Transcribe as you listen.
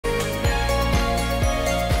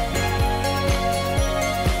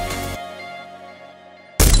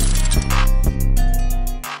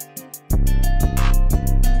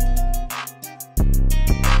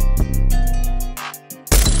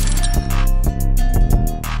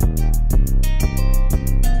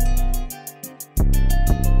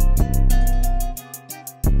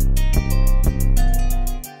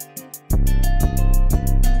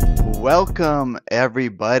Welcome,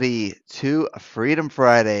 everybody, to Freedom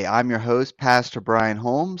Friday. I'm your host, Pastor Brian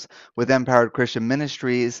Holmes with Empowered Christian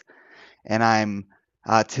Ministries, and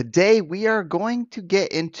today we are going to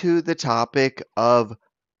get into the topic of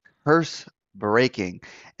curse breaking.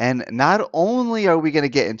 And not only are we going to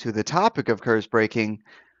get into the topic of curse breaking,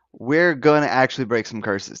 we're going to actually break some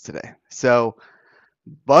curses today. So,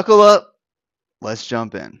 buckle up, let's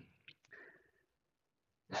jump in.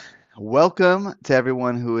 Welcome to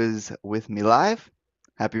everyone who is with me live.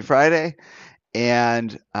 Happy Friday.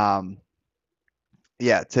 And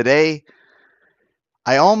today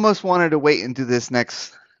I almost wanted to wait and do this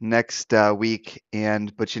next week,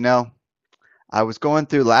 but I was going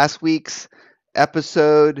through last week's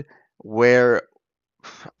episode where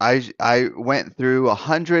I went through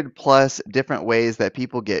 100+ different ways that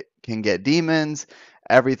people can get demons,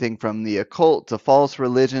 everything from the occult to false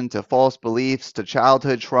religion to false beliefs to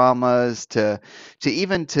childhood traumas to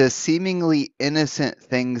even to seemingly innocent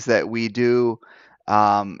things that we do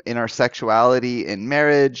in our sexuality, in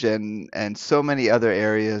marriage, and so many other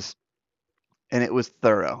areas. And it was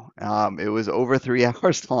thorough. It was over 3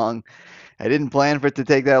 hours long. I didn't plan for it to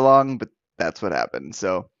take that long, but that's what happened.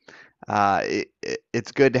 So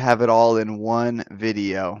it's good to have it all in one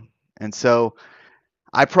video. And so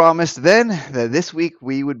I promised then that this week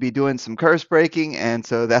we would be doing some curse breaking, and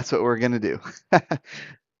so that's what we're going to do.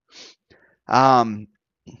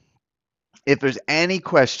 If there's any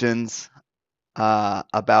questions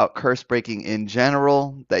about curse breaking in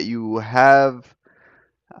general that you have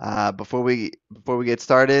before we get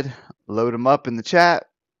started, load them up in the chat,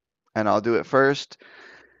 and I'll do it first.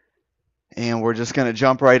 And we're just going to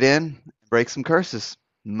jump right in, break some curses.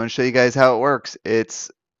 I'm going to show you guys how it works.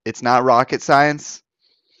 It's not rocket science.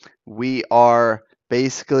 We are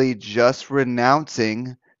basically just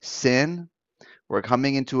renouncing sin. We're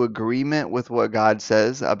coming into agreement with what God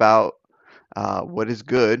says about what is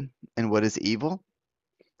good and what is evil.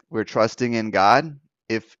 We're trusting in God.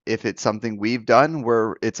 If it's something we've done,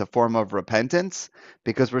 it's a form of repentance,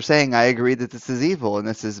 because we're saying, I agree that this is evil and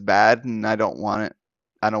this is bad, and I don't want it.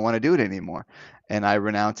 I don't want to do it anymore, and I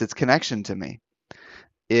renounce its connection to me.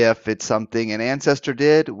 If it's something an ancestor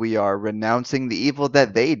did, we are renouncing the evil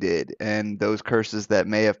that they did and those curses that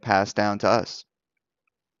may have passed down to us.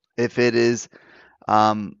 If it is,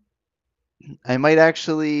 I might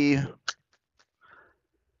actually,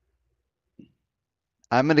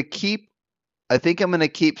 I'm going to keep, I think I'm going to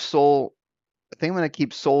keep soul, I think I'm going to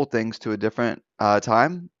keep soul things to a different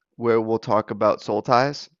time where we'll talk about soul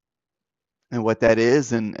ties and what that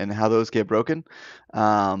is and how those get broken.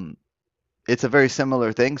 It's a very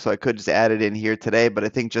similar thing, so I could just add it in here today, but I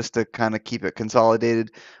think just to kind of keep it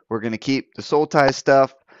consolidated, we're going to keep the soul tie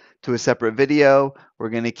stuff to a separate video. We're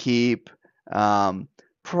going to keep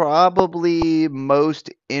probably most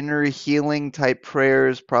inner healing type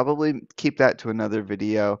prayers, probably keep that to another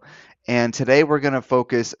video. And today we're going to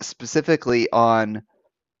focus specifically on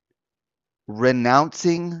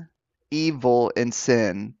renouncing evil and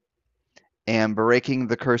sin and breaking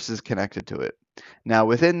the curses connected to it. Now,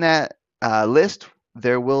 within that list,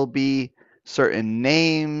 there will be certain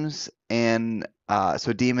names and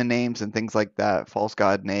so demon names and things like that, false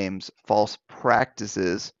god names, false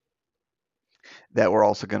practices that we're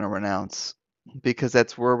also going to renounce, because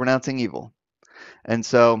we're renouncing evil. And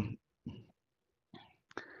so,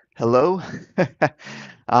 hello.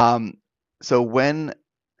 So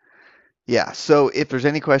if there's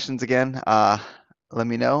any questions again, let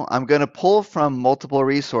me know. I'm going to pull from multiple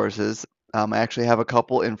resources. I actually have a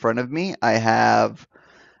couple in front of me. I have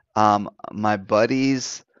my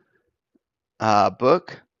buddy's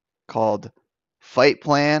book called Fight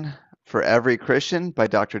Plan for Every Christian by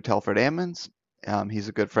Dr. Telford Ammons. He's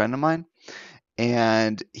a good friend of mine.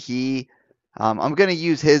 And I'm going to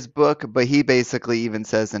use his book, but he basically even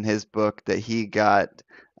says in his book that he got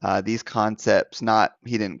these concepts,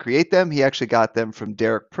 he didn't create them, he actually got them from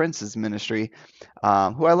Derek Prince's ministry,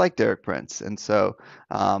 who I like Derek Prince. And so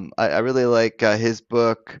I really like his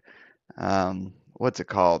book. What's it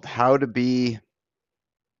called? How to be,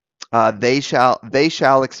 They Shall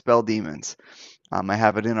Expel Demons. I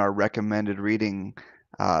have it in our recommended reading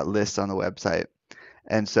list on the website.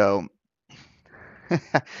 And so,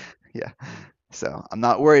 yeah, so I'm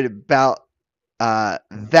not worried about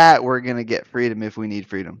that. We're going to get freedom if we need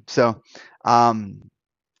freedom. So I'm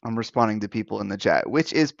responding to people in the chat,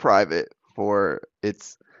 which is private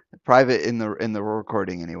it's private in the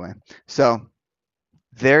recording anyway. So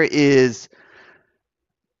there is,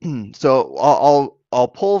 so I'll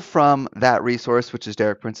pull from that resource, which is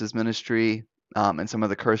Derek Prince's ministry, and some of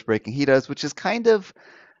the curse breaking he does, which is kind of,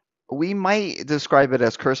 we might describe it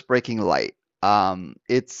as curse breaking light.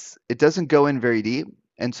 it doesn't go in very deep,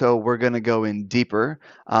 and so we're going to go in deeper.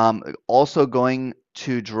 Also going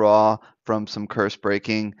to draw from some curse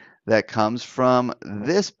breaking that comes from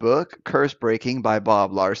this book, Curse Breaking by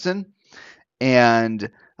Bob Larson. And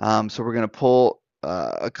so we're going to pull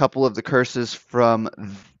a couple of the curses from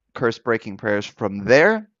curse breaking prayers from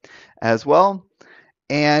there as well.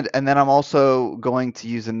 And then I'm also going to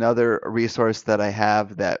use another resource that I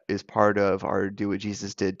have that is part of our Do What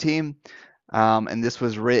Jesus Did team. And this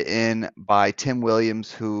was written by Tim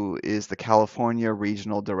Williams, who is the California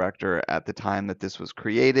regional director at the time that this was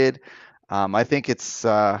created. I think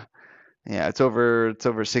yeah, it's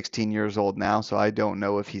over 16 years old now, so I don't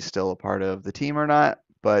know if he's still a part of the team or not.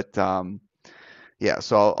 But yeah,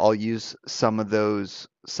 so I'll use some of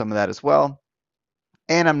that as well.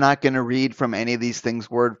 And I'm not going to read from any of these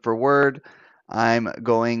things word for word. I'm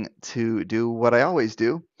going to do what I always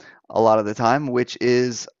do a lot of the time, which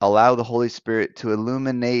is allow the Holy Spirit to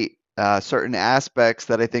illuminate certain aspects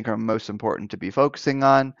that I think are most important to be focusing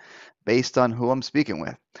on based on who I'm speaking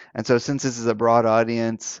with. And so, since this is a broad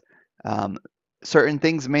audience, um, certain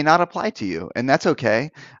things may not apply to you, and that's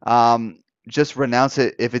okay. Just renounce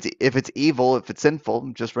it if it's evil, if it's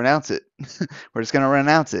sinful. Just renounce it. We're just going to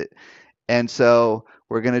renounce it. And so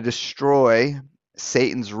we're going to destroy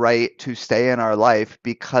Satan's right to stay in our life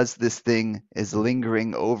because this thing is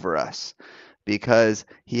lingering over us. Because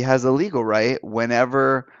he has a legal right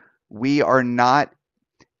whenever we are not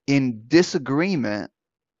in disagreement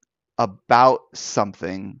about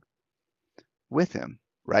something with him,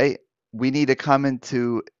 right? We need to come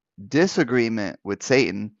into disagreement with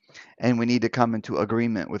Satan and we need to come into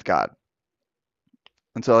agreement with God.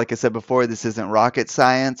 And so, like I said before, this isn't rocket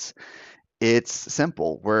science. It's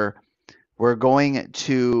simple. We're going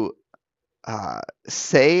to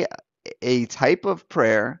say a type of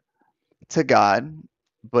prayer to God,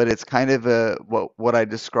 but it's kind of what I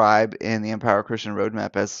describe in the Empower Christian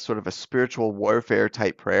Roadmap as sort of a spiritual warfare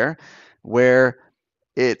type prayer, where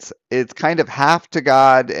it's kind of half to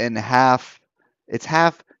God and half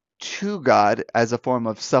to God as a form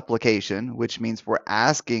of supplication, which means we're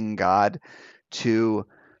asking God to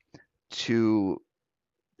to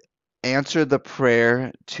answer the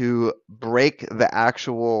prayer, to break the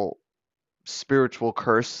actual spiritual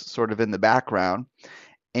curse sort of in the background,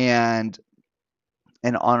 and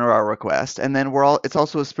honor our request. And then it's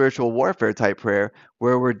also a spiritual warfare type prayer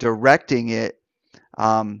where we're directing it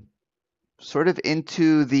um, sort of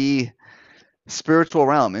into the spiritual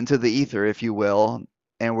realm, into the ether, if you will,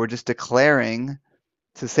 and we're just declaring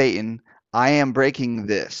to Satan, I am breaking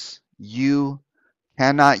this. You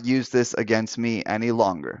cannot use this against me any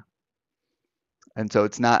longer. And so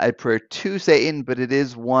it's not a prayer to Satan, but it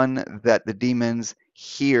is one that the demons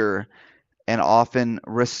hear and often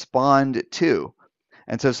respond to.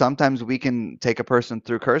 And so sometimes we can take a person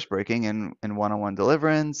through curse breaking and one-on-one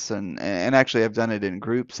deliverance, and actually I've done it in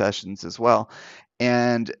group sessions as well.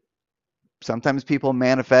 And sometimes people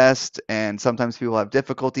manifest, and sometimes people have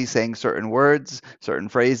difficulty saying certain words, certain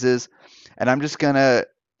phrases, and I'm just gonna,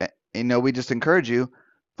 we just encourage you,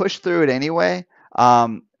 push through it anyway.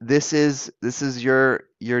 This is your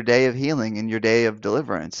day of healing and your day of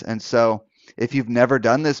deliverance, and so if you've never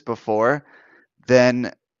done this before,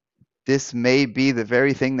 then this may be the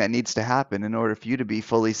very thing that needs to happen in order for you to be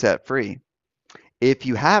fully set free. If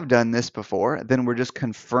you have done this before, then we're just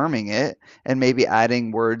confirming it and maybe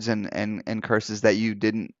adding words and curses that you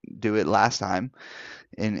didn't do it last time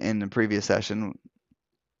in the previous session.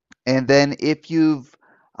 And then if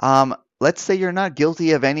let's say you're not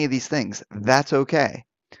guilty of any of these things, that's okay.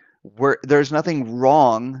 There's nothing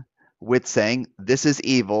wrong with saying this is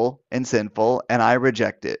evil and sinful and I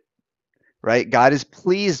reject it, right? God is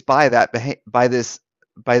pleased by that, by this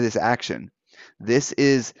action. This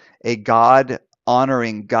is a God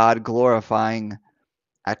honoring, God glorifying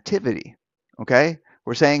activity. Okay?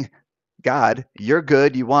 We're saying, God, you're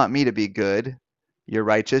good, you want me to be good. You're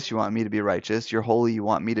righteous, you want me to be righteous. You're holy, you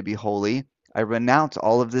want me to be holy. I renounce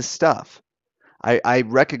all of this stuff. I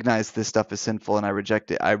recognize this stuff is sinful and I reject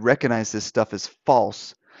it. I recognize this stuff is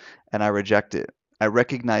false and I reject it. I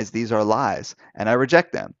recognize these are lies and I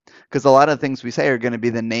reject them. Because a lot of things we say are going to be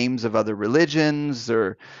the names of other religions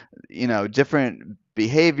or, different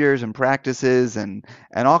behaviors and practices and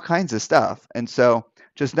all kinds of stuff. And so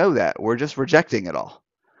just know that we're just rejecting it all.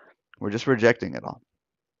 We're just rejecting it all.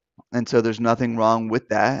 And so there's nothing wrong with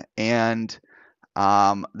that. And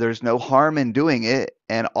there's no harm in doing it.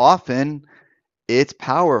 And often it's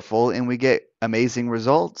powerful and we get amazing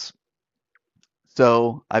results.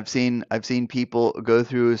 So I've seen people go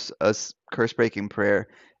through a curse breaking prayer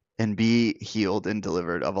and be healed and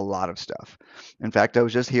delivered of a lot of stuff. In fact, I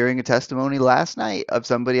was just hearing a testimony last night of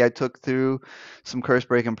somebody I took through some curse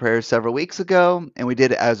breaking prayers several weeks ago, and we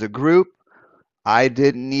did it as a group. She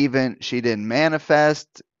didn't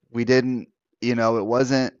manifest. We didn't, it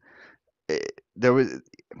wasn't, there was,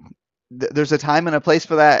 there's a time and a place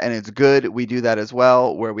for that, and it's good. We do that as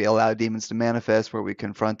well, where we allow demons to manifest, where we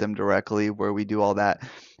confront them directly, where we do all that.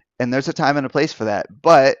 And there's a time and a place for that.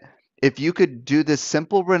 But if you could do this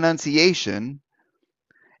simple renunciation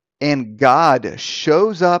and God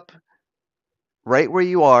shows up right where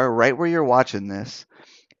you are, right where you're watching this,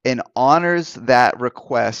 and honors that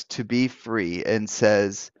request to be free and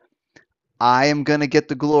says, I am going to get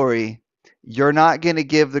the glory. You're not going to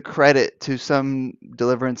give the credit to some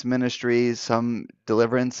deliverance ministry, some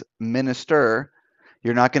deliverance minister.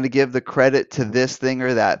 You're not going to give the credit to this thing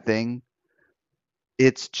or that thing.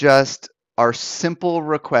 It's just our simple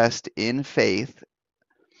request in faith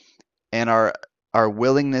and our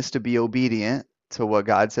willingness to be obedient to what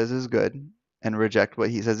God says is good and reject what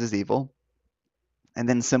he says is evil. And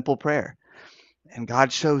then simple prayer. And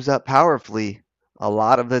God shows up powerfully a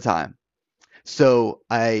lot of the time. So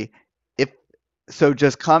if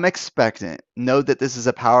just come expectant. Know that this is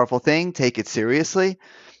a powerful thing. Take it seriously.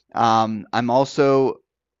 I'm also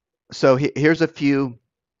here's a few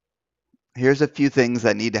things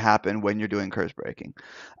that need to happen when you're doing curse breaking.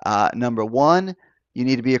 Number one, you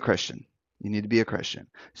need to be a Christian. You need to be a Christian.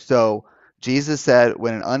 So Jesus said,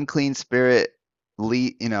 when an unclean spirit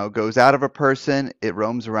goes out of a person, it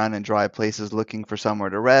roams around in dry places looking for somewhere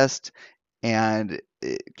to rest, and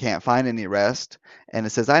it can't find any rest. And it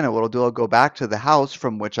says, I know what I'll do. I'll go back to the house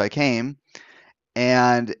from which I came.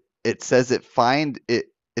 And it says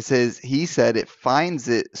he said it finds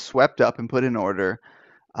it swept up and put in order,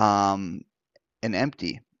 and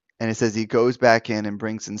empty. And it says he goes back in and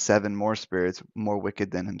brings in 7 more spirits more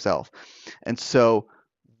wicked than himself. And so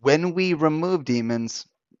when we remove demons,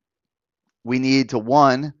 we need to,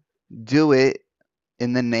 one, do it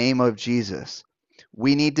in the name of Jesus.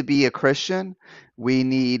 We need to be a Christian. We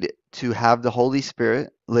need to have the Holy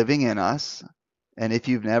Spirit living in us. And if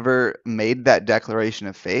you've never made that declaration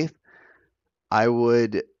of faith, I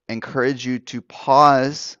would encourage you to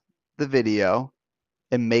pause the video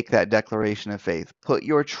and make that declaration of faith. Put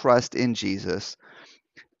your trust in Jesus.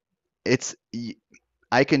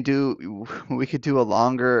 We could do a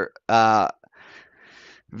longer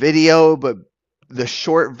video, but the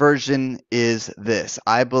short version is this.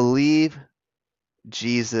 I believe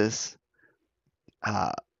Jesus,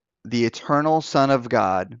 the eternal Son of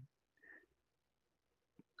God.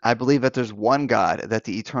 I believe that there's one God, that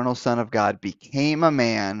the eternal Son of God became a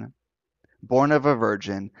man, born of a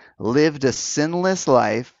virgin, lived a sinless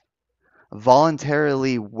life,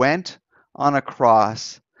 voluntarily went on a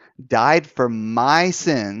cross, died for my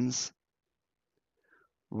sins,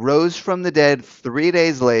 rose from the dead 3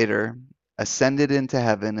 days later, ascended into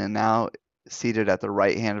heaven, and now seated at the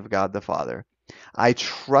right hand of God the Father. I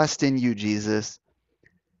trust in you, Jesus.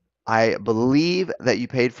 I believe that you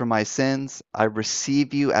paid for my sins. I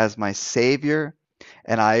receive you as my Savior,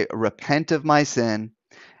 and I repent of my sin,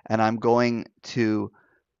 and I'm going to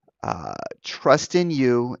trust in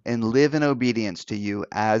you and live in obedience to you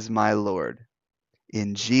as my Lord.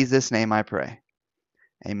 In Jesus' name I pray.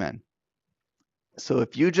 Amen. So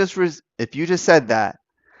if you just said that,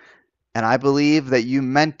 and I believe that you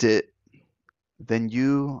meant it, then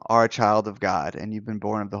you are a child of God, and you've been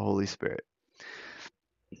born of the Holy Spirit.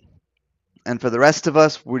 And for the rest of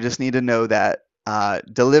us, we just need to know that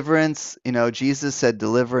deliverance, Jesus said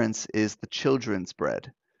deliverance is the children's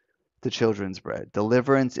bread. The children's bread.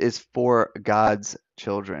 Deliverance is for God's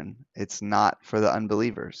children. It's not for the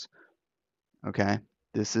unbelievers. Okay?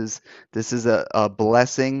 This is a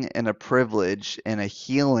blessing and a privilege and a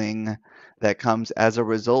healing that comes as a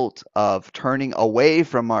result of turning away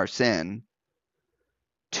from our sin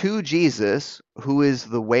to Jesus, who is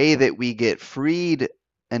the way that we get freed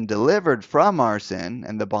and delivered from our sin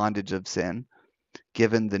and the bondage of sin,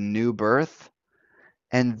 given the new birth,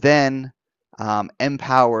 and then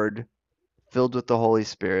empowered, filled with the Holy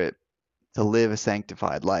Spirit to live a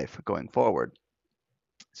sanctified life going forward.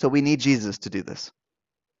 So we need Jesus to do this.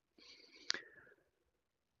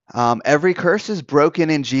 Every curse is broken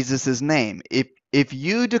in Jesus' name. If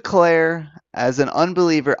you declare as an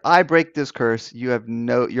unbeliever, I break this curse, you're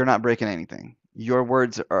not breaking anything. Your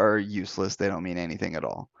words are useless. They don't mean anything at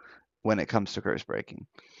all when it comes to curse breaking.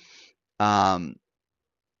 And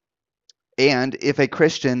if a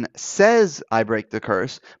Christian says, I break the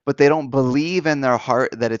curse, but they don't believe in their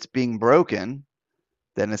heart that it's being broken,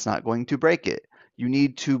 then it's not going to break it. You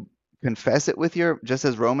need to confess it with just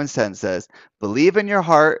as Romans 10 says, believe in your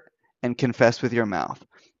heart and confess with your mouth.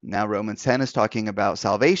 Now, Romans 10 is talking about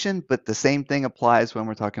salvation, but the same thing applies when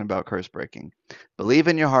we're talking about curse breaking. Believe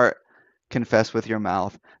in your heart, confess with your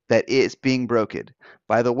mouth that it's being broken.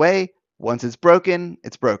 By the way, once it's broken,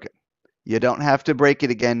 it's broken. You don't have to break it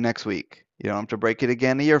again next week. You don't have to break it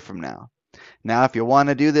again a year from now. Now, if you want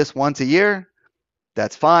to do this once a year,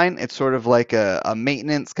 that's fine. It's sort of like a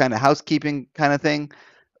maintenance kind of housekeeping kind of thing,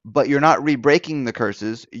 but you're not re-breaking the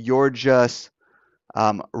curses. You're just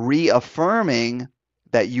reaffirming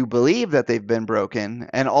that you believe that they've been broken,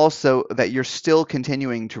 and also that you're still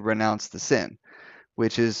continuing to renounce the sin,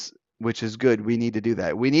 which is good. We need to do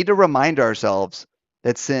that. We need to remind ourselves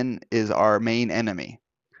that sin is our main enemy.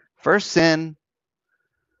 First sin,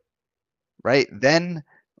 right? Then,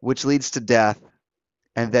 which leads to death,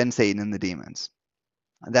 and then Satan and the demons.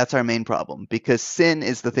 That's our main problem, because sin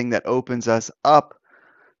is the thing that opens us up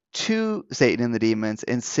to Satan and the demons,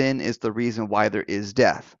 and sin is the reason why there is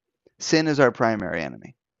death. Sin is our primary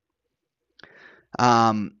enemy.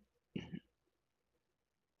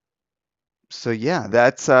 So yeah,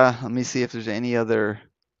 that's let me see if there's any other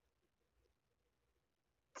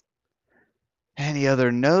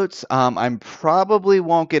notes. I probably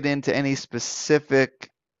won't get into any specific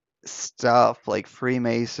stuff like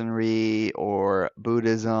Freemasonry or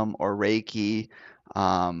Buddhism or Reiki.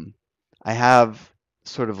 I have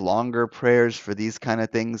sort of longer prayers for these kind of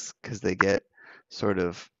things because they get sort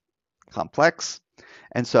of complex.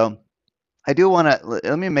 And so I do want to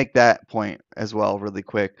let me make that point as well really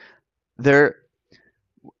quick. There,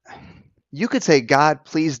 you could say, God,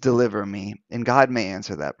 please deliver me, and God may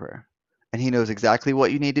answer that prayer. And he knows exactly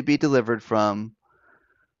what you need to be delivered from,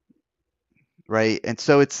 right? And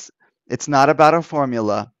so it's not about a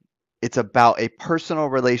formula. It's about a personal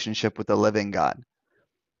relationship with the living God.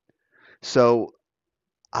 So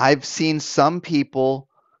I've seen some people,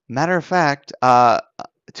 matter of fact,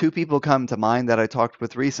 two people come to mind that I talked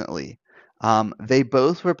with recently. They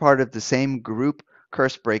both were part of the same group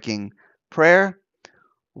curse breaking prayer.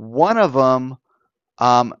 One of them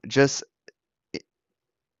just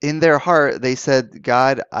in their heart, they said,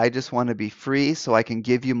 God, I just want to be free so I can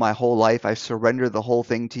give you my whole life. I surrender the whole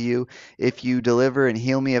thing to you. If you deliver and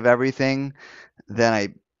heal me of everything,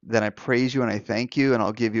 then I praise you and I thank you and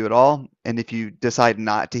I'll give you it all. And if you decide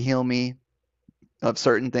not to heal me of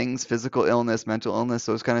certain things, physical illness, mental illness,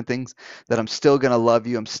 those kind of things, that I'm still going to love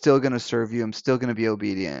you. I'm still going to serve you. I'm still going to be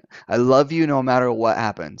obedient. I love you no matter what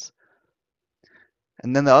happens.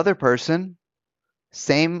 And then the other person,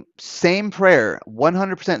 same prayer,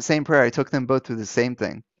 100% same prayer. I took them both through the same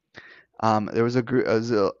thing. There was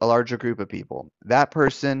a larger group of people. That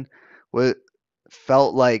person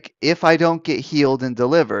felt like if I don't get healed and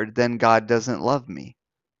delivered, then God doesn't love me.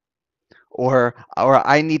 Or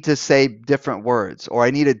I need to say different words, or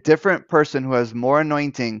I need a different person who has more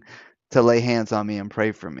anointing to lay hands on me and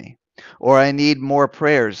pray for me. Or I need more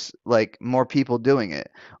prayers, like more people doing it.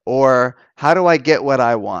 Or how do I get what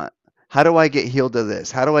I want? How do I get healed of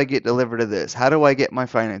this? How do I get delivered of this? How do I get my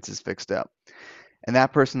finances fixed up? And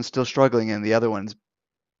that person's still struggling and the other one's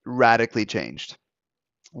radically changed.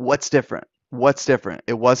 What's different? What's different?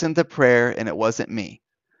 It wasn't the prayer and it wasn't me.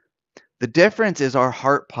 The difference is our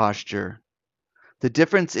heart posture. The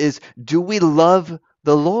difference is, do we love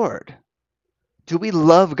the Lord? Do we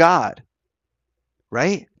love God?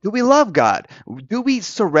 Right? Do we love God? Do we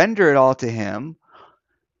surrender it all to Him?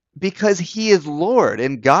 Because He is Lord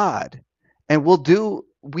and God. And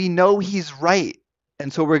we know He's right.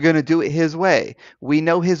 And so we're going to do it His way. We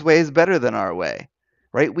know His way is better than our way.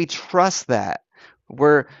 Right? We trust that.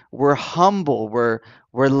 We're humble. We're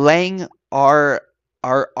laying our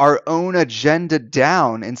own agenda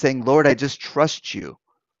down and saying, Lord, I just trust you.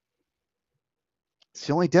 It's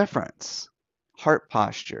the only difference. Heart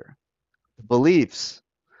posture, beliefs,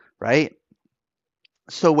 right?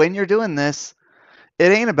 So when you're doing this,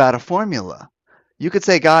 it ain't about a formula. You could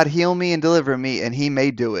say, God, heal me and deliver me, and He may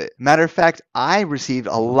do it. Matter of fact, I received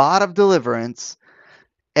a lot of deliverance,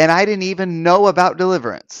 and I didn't even know about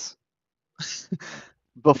deliverance.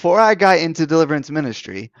 Before I got into deliverance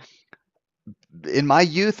ministry, in my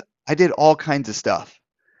youth, I did all kinds of stuff.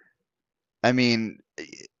 I mean,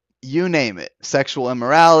 you name it, sexual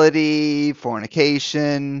immorality,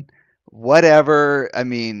 fornication, whatever. I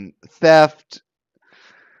mean, theft,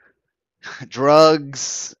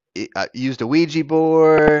 drugs, used a Ouija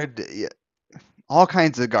board, all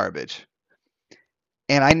kinds of garbage.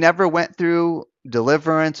 And I never went through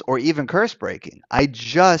deliverance or even curse breaking. I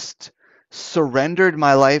just surrendered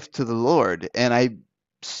my life to the Lord and I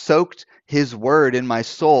soaked His word in my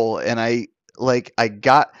soul and I like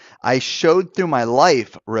I showed through my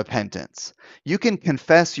life repentance. You can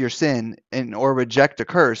confess your sin and or reject a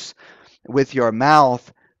curse with your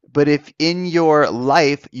mouth, but if in your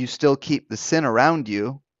life you still keep the sin around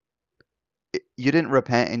you, you didn't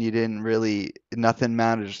repent and you didn't really, nothing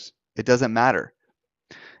matters. It doesn't matter.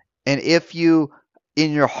 And if you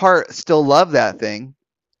in your heart still love that thing,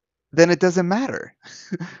 then it doesn't matter.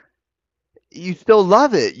 You still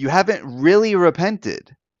love it. You haven't really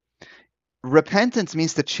repented. Repentance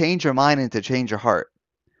means to change your mind and to change your heart.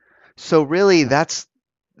 So really that's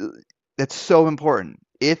so important.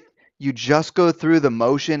 If you just go through the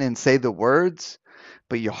motion and say the words,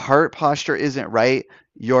 but your heart posture isn't right,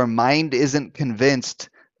 your mind isn't convinced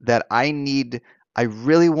that I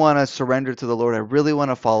really want to surrender to the Lord. I really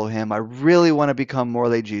want to follow him. I really want to become more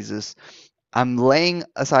like Jesus. I'm laying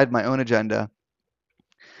aside my own agenda.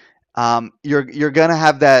 You're gonna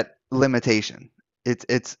have that limitation.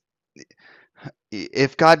 It's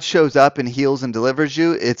if God shows up and heals and delivers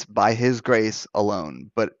you, it's by His grace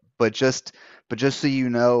alone. But just but just so you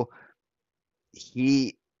know,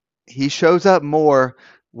 He He shows up more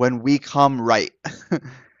when we come right.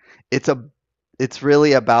 It's a it's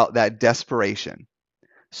really about that desperation.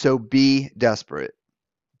 So be desperate.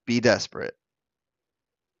 Be desperate.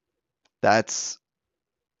 That's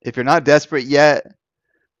if you're not desperate yet,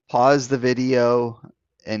 pause the video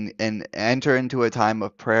and enter into a time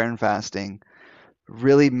of prayer and fasting.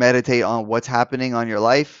 Really meditate on what's happening on your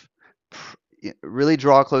life. Really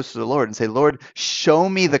draw close to the Lord and say, Lord, show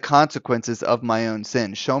me the consequences of my own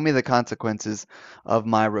sin. Show me the consequences of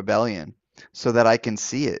my rebellion so that I can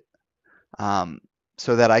see it, um,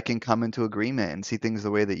 so that I can come into agreement and see things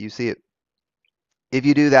the way that you see it. If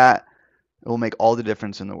you do that, it will make all the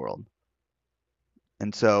difference in the world.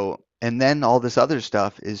 And then all this other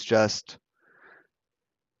stuff is just,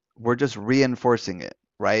 we're just reinforcing it,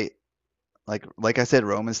 right? Like I said,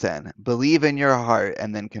 Romans 10, believe in your heart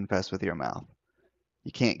and then confess with your mouth.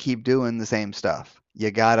 You can't keep doing the same stuff. You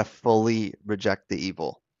gotta fully reject the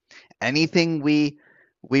evil. Anything we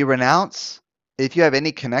renounce, if you have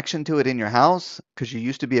any connection to it in your house, because you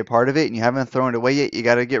used to be a part of it and you haven't thrown it away yet, you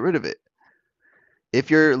gotta get rid of it. If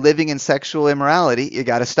you're living in sexual immorality, you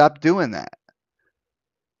gotta stop doing that.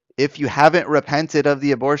 If you haven't repented of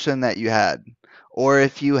the abortion that you had, or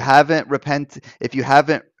if you haven't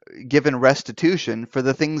given restitution for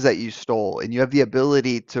the things that you stole, and you have the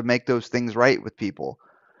ability to make those things right with people,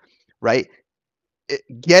 right?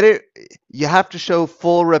 Get it, you have to show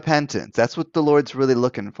full repentance. That's what the Lord's really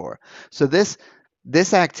looking for. So this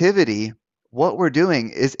activity, what we're doing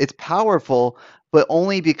is it's powerful, but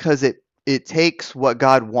only because it takes what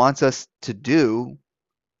God wants us to do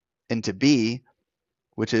and to be,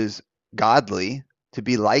 which is godly, to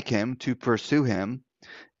be like him, to pursue him,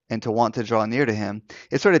 and to want to draw near to him.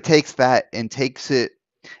 It sort of takes that and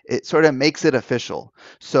it sort of makes it official.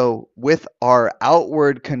 So with our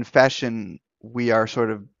outward confession, we are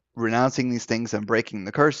sort of renouncing these things and breaking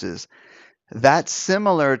the curses. That's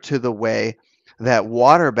similar to the way that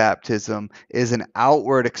water baptism is an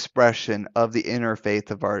outward expression of the inner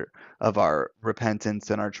faith of our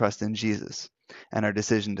repentance and our trust in Jesus and our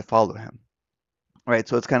decision to follow him. Right?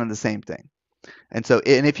 So it's kind of the same thing. And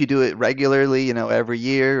if you do it regularly, every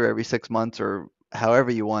year or every 6 months or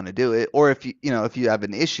however you want to do it, or if you have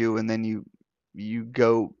an issue and then you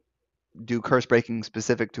go do curse breaking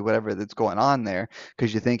specific to whatever that's going on there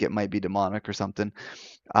because you think it might be demonic or something,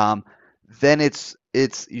 um, then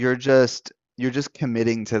you're just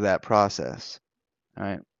committing to that process. All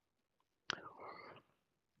right.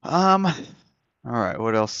 All right.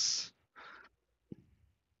 What else?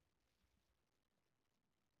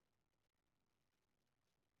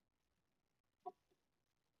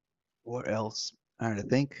 What else? All right. I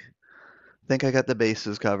think I got the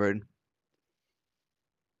bases covered.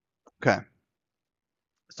 Okay.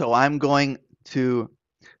 So I'm going to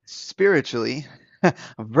spiritually,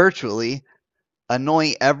 virtually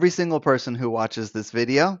anoint every single person who watches this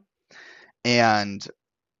video. And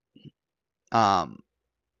um,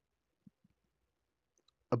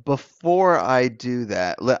 before I do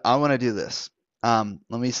that, I want to do this. Let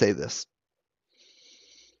me say this.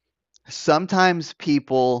 Sometimes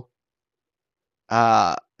people,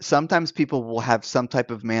 sometimes people will have some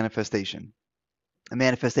type of manifestation. A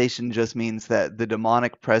manifestation just means that the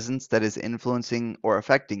demonic presence that is influencing or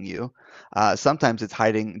affecting you, sometimes it's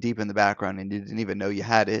hiding deep in the background and you didn't even know you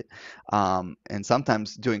had it. And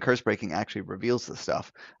sometimes doing curse breaking actually reveals the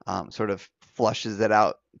stuff, sort of flushes it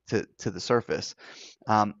out to the surface.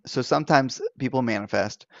 So sometimes people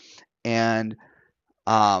manifest, and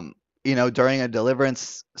during a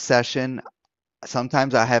deliverance session,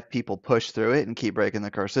 Sometimes I have people push through it and keep breaking the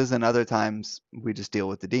curses, and other times we just deal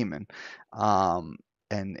with the demon, um,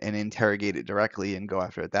 and interrogate it directly and go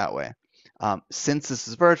after it that way. Since this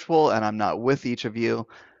is virtual and I'm not with each of you,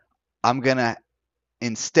 I'm gonna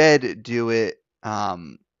instead do it.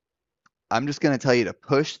 I'm just gonna tell you to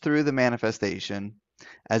push through the manifestation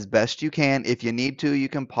as best you can. If you need to, you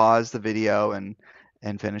can pause the video and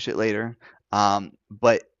finish it later.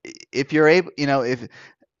 But if you're able, if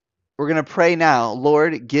we're going to pray now,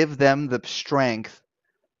 Lord, give them the strength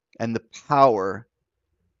and the power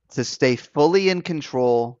to stay fully in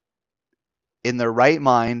control in their right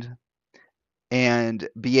mind and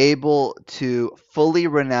be able to fully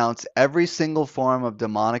renounce every single form of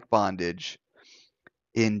demonic bondage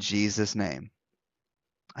in Jesus' name.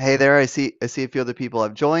 Hey there, I see a few other people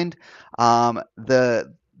have joined.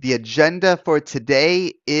 The agenda for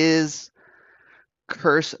today is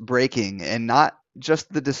curse breaking, and not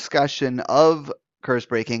just the discussion of curse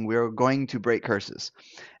breaking. We're going to break curses.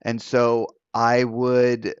 And so I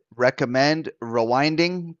would recommend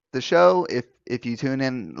rewinding the show if you tune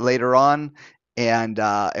in later on and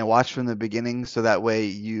watch from the beginning, so that way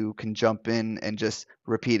you can jump in and just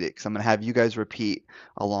repeat it, because I'm gonna have you guys repeat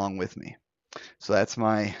along with me. So that's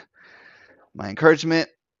my encouragement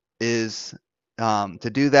is to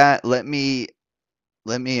do that. Let me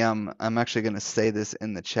I'm actually gonna say this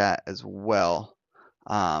in the chat as well.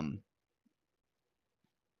 Um,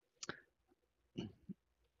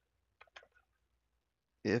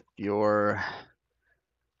 if you're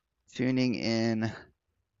tuning in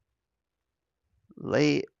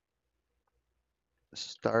late,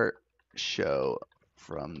 start show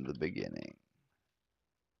from the beginning.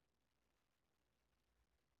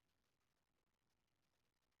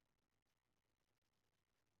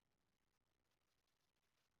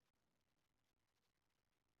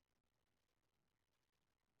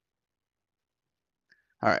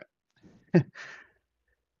 All right.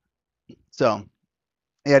 So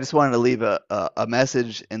yeah, I just wanted to leave a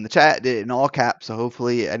message in the chat in all caps. So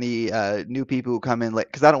hopefully any new people who come in late,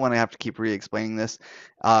 because I don't want to have to keep re-explaining this.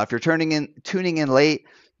 If you're tuning in late,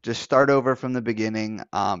 just start over from the beginning,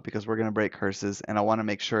 because we're going to break curses, and I want to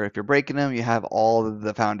make sure if you're breaking them, you have all of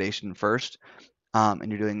the foundation first,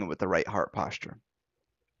 and you're doing it with the right heart posture.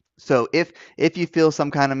 So if you feel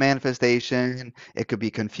some kind of manifestation, it could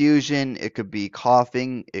be confusion, it could be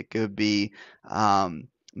coughing, it could be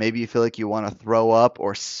maybe you feel like you want to throw up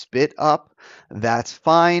or spit up, that's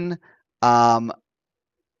fine. Um,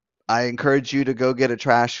 I encourage you to go get a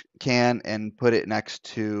trash can and put it next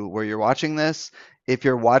to where you're watching this. If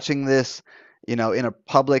you're watching this, in a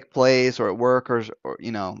public place or at work or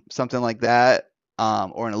something like that,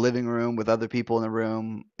 or in a living room with other people in the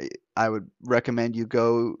room, I would recommend you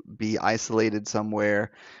go be isolated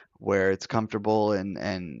somewhere where it's comfortable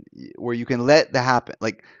and where you can let that happen.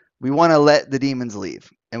 Like, we want to let the demons leave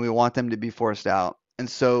and we want them to be forced out. And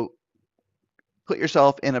so put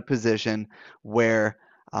yourself in a position where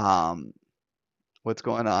um, what's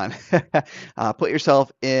going on. Put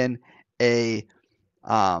yourself a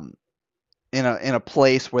um, in a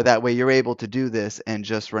place where that way you're able to do this and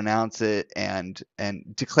just renounce it and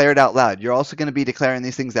declare it out loud. You're also going to be declaring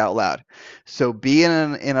these things out loud. So be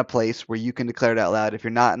in a place where you can declare it out loud. If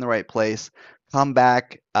you're not in the right place, come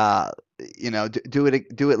back. Do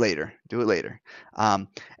it later. Do it later. Um,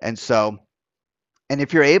 and so. And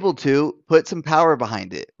if you're able to, put some power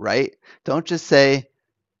behind it, right? Don't just say,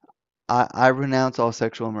 I renounce all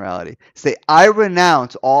sexual immorality. Say, I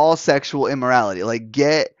renounce all sexual immorality. Like,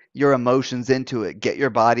 get your emotions into it, get your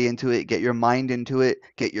body into it, get your mind into it,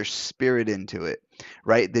 get your spirit into it,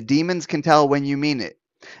 right? The demons can tell when you mean it.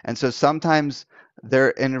 And so sometimes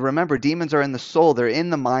and remember, demons are in the soul, they're in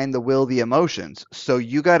the mind, the will, the emotions. So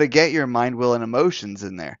you got to get your mind, will, and emotions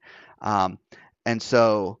in there. Um, and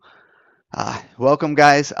so, welcome,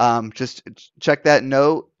 guys. Just check that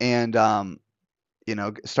note and,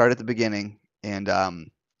 start at the beginning,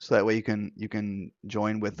 and so that way you can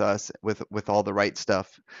join with us with all the right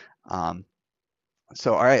stuff. Um,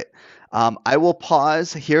 so all right, I will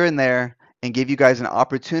pause here and there and give you guys an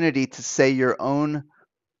opportunity to say your own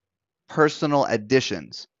personal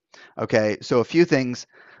additions. Okay, so a few things,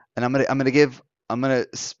 and I'm gonna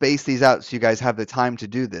space these out so you guys have the time to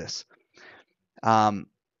do this. um,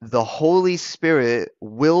 the Holy Spirit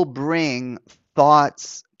will bring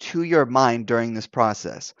thoughts to your mind during this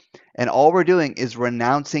process. And all we're doing is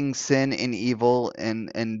renouncing sin and evil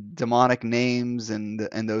and demonic names and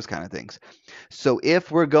those kind of things. So if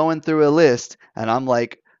we're going through a list and I'm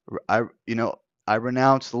like, I you know I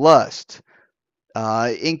renounce lust,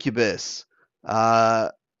 incubus, uh,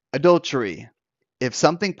 adultery. If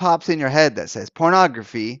something pops in your head that says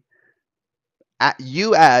pornography,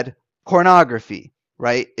 you add pornography,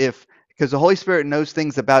 right? If because the Holy Spirit knows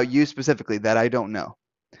things about you specifically that I don't know,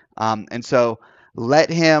 and so let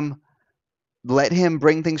him let him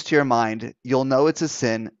bring things to your mind. You'll know it's a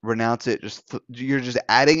sin. Renounce it. You're just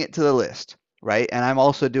adding it to the list, right? And I'm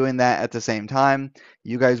also doing that at the same time.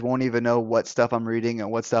 You guys won't even know what stuff I'm reading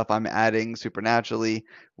and what stuff I'm adding supernaturally.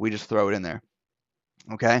 We just throw it in there,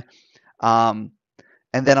 okay? Um,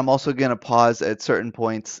 and then I'm also gonna pause at certain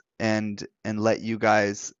points and let you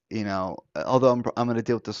guys, although I'm gonna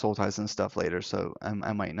deal with the soul ties and stuff later, so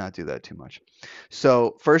I might not do that too much.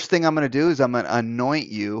 So first thing I'm gonna do is I'm gonna anoint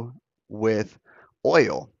you with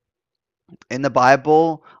oil. In the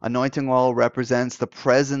Bible, anointing oil represents the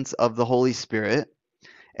presence of the Holy Spirit,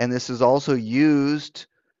 and this is also used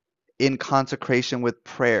in consecration with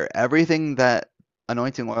prayer. Everything that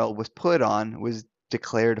anointing oil was put on was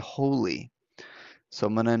declared holy. So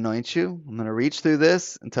I'm going to anoint you. I'm going to reach through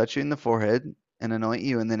this and touch you in the forehead and anoint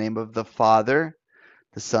you in the name of the Father,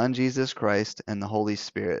 the Son, Jesus Christ, and the Holy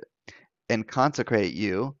Spirit, and consecrate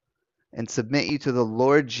you and submit you to the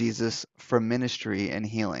Lord Jesus for ministry and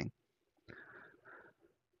healing.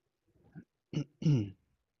 And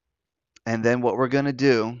then what we're going to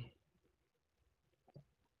do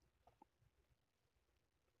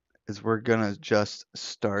is we're going to just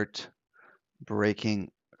start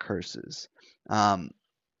breaking curses.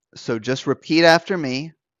 So just repeat after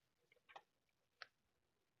me.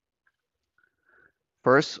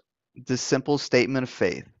 First, the simple statement of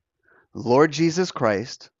faith. Lord Jesus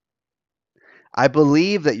Christ, I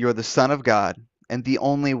believe that you're the Son of God and the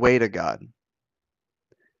only way to God,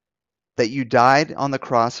 that you died on the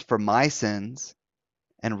cross for my sins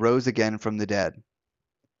and rose again from the dead.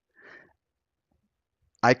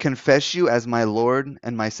 I confess you as my Lord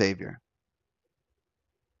and my Savior.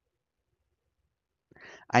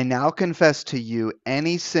 I now confess to you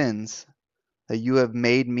any sins that you have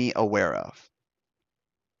made me aware of.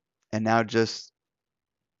 And now just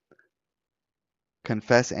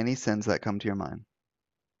confess any sins that come to your mind.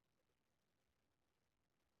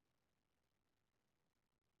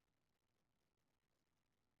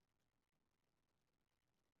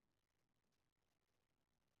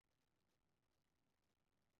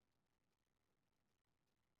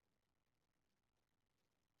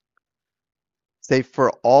 Say,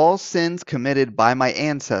 for all sins committed by my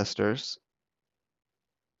ancestors,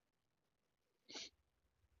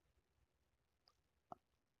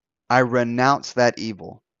 I renounce that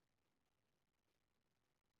evil.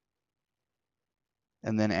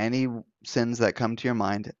 And then any sins that come to your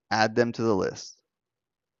mind, add them to the list.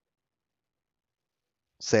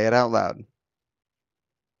 Say it out loud.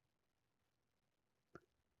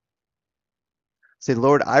 Say,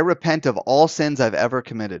 Lord, I repent of all sins I've ever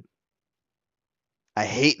committed. I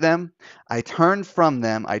hate them. I turn from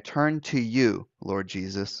them. I turn to you, Lord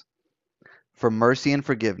Jesus, for mercy and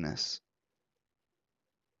forgiveness.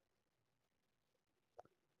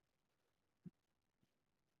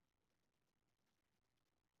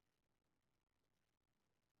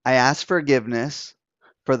 I ask forgiveness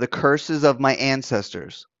for the curses of my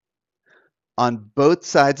ancestors on both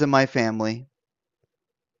sides of my family,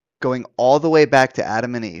 going all the way back to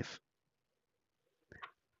Adam and Eve,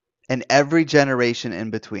 and every generation in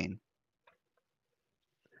between.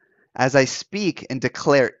 As I speak and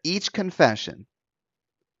declare each confession,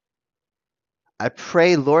 I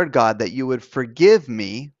pray, Lord God, that you would forgive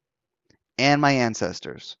me and my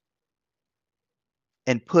ancestors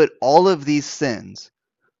and put all of these sins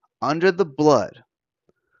under the blood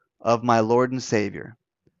of my Lord and Savior,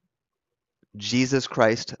 Jesus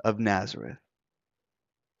Christ of Nazareth.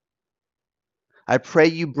 I pray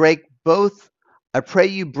you break both I pray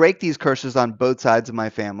you break these curses on both sides of my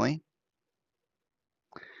family,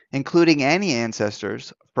 including any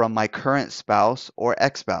ancestors from my current spouse or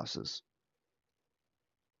ex-spouses.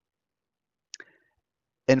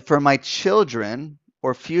 And for my children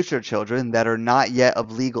or future children that are not yet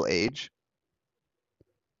of legal age,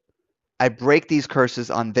 I break these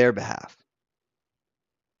curses on their behalf.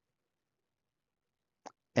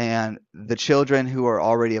 And the children who are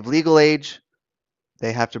already of legal age,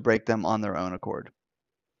 they have to break them on their own accord.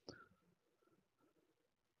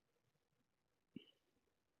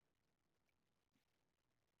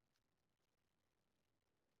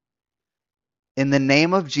 In the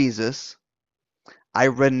name of Jesus, I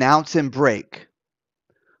renounce and break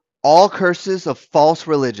all curses of false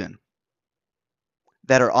religion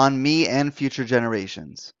that are on me and future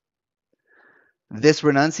generations. This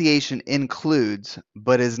renunciation includes,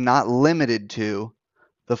 but is not limited to,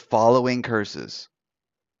 the following curses: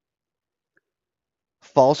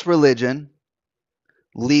 false religion,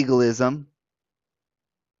 legalism,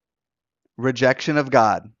 rejection of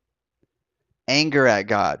God, anger at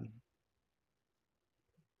God,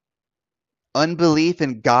 unbelief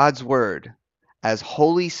in God's word as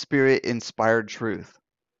Holy Spirit inspired truth,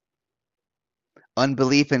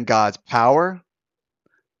 unbelief in God's power,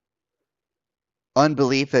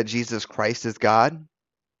 unbelief that Jesus Christ is God,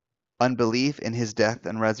 unbelief in his death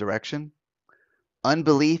and resurrection,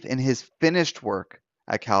 unbelief in his finished work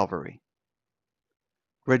at Calvary,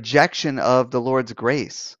 rejection of the Lord's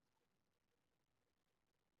grace,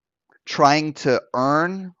 trying to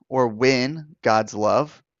earn or win God's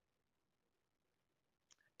love,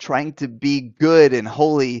 trying to be good and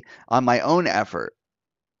holy on my own effort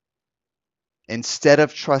instead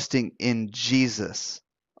of trusting in Jesus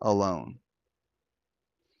alone.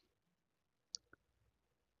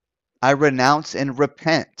 I renounce and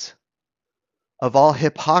repent of all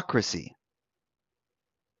hypocrisy,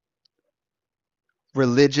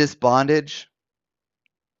 religious bondage,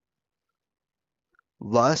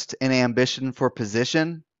 lust and ambition for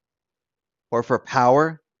position or for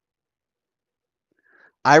power.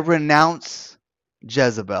 I renounce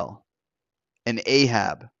Jezebel and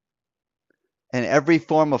Ahab and every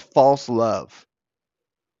form of false love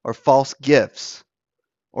or false gifts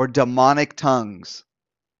or demonic tongues,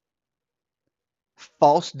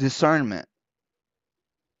 false discernment,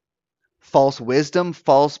 false wisdom,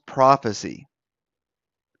 false prophecy,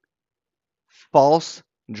 false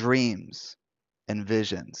dreams and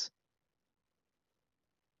visions,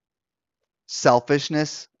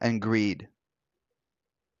 selfishness and greed,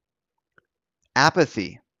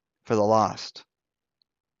 apathy for the lost,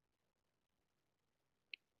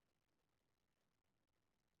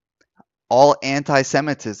 all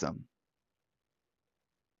anti-Semitism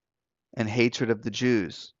and hatred of the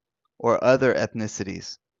Jews or other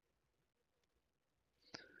ethnicities,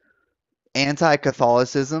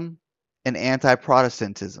 anti-Catholicism and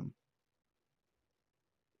anti-Protestantism,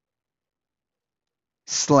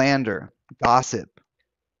 slander, gossip,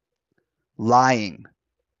 lying,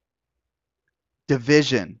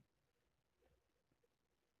 division,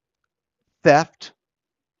 theft,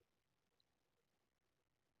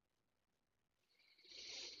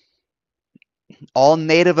 all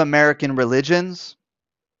Native American religions,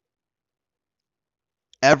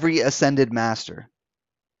 every ascended master,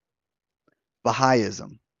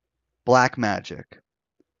 Baha'ism, black magic,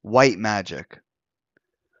 white magic,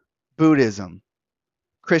 Buddhism,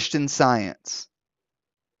 Christian Science,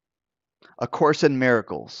 A Course in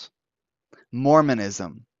Miracles,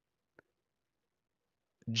 Mormonism,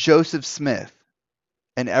 Joseph Smith,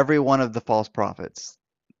 and every one of the false prophets,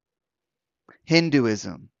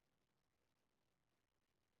 Hinduism,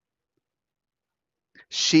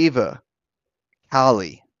 Shiva,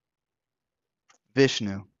 Kali,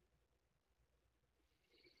 Vishnu,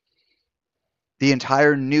 the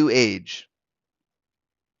entire New Age,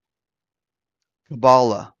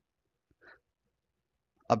 Kabbalah,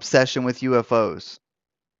 obsession with UFOs,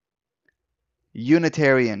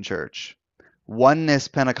 Unitarian Church, Oneness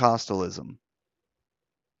Pentecostalism,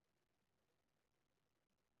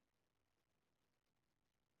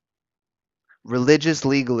 religious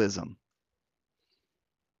legalism,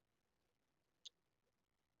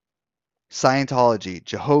 Scientology,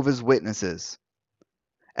 Jehovah's Witnesses,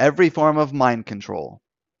 every form of mind control,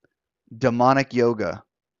 demonic yoga.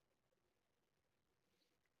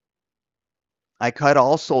 I cut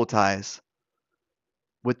all soul ties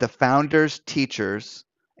with the founders, teachers,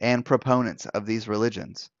 and proponents of these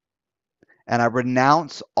religions, and I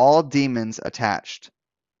renounce all demons attached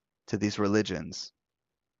to these religions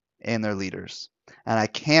and their leaders. And I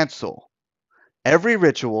cancel every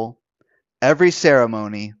ritual, every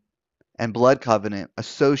ceremony, and blood covenant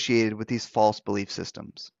associated with these false belief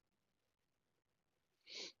systems.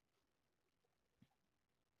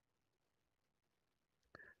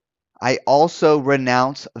 I also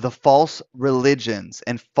renounce the false religions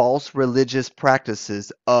and false religious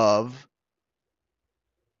practices of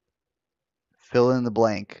fill in the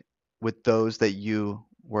blank with those that you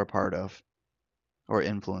were a part of or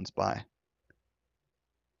influenced by.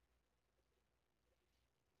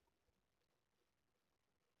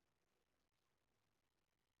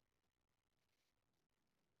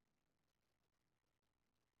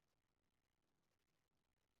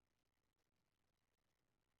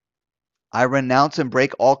 I renounce and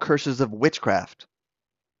break all curses of witchcraft,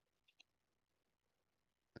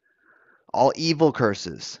 all evil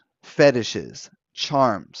curses, fetishes,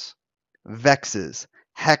 charms, vexes,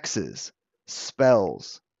 hexes,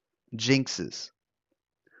 spells, jinxes,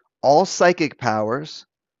 all psychic powers,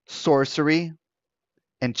 sorcery,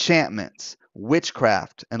 enchantments,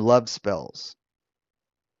 witchcraft, and love spells,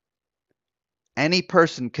 Any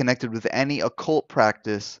person connected with any occult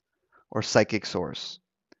practice or psychic source.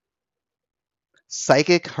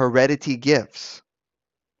 Psychic heredity gifts.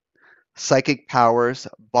 Psychic powers,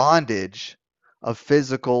 bondage of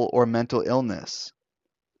physical or mental illness.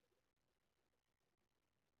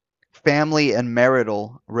 Family and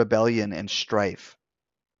marital rebellion and strife.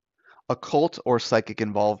 Occult or psychic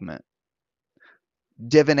involvement.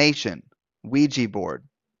 Divination, Ouija board.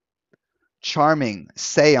 Charming,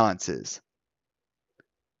 seances.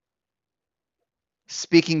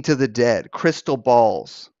 Speaking to the dead, crystal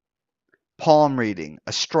balls. Palm reading,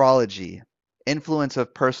 astrology. Influence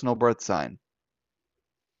of personal birth sign.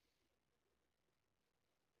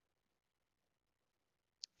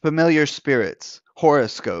 Familiar spirits,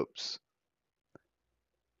 horoscopes.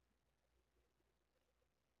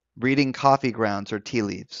 Reading coffee grounds or tea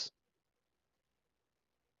leaves.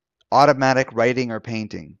 Automatic writing or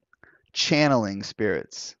painting. Channeling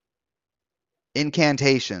spirits.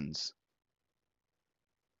 Incantations.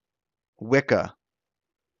 Wicca.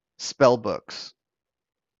 Spell books.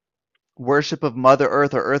 Worship of Mother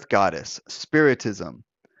Earth or Earth Goddess. Spiritism.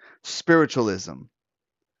 Spiritualism.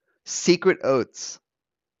 Secret oaths.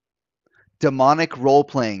 Demonic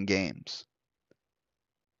role-playing games.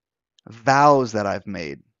 Vows that I've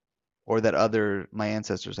made or that my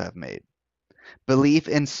ancestors have made. Belief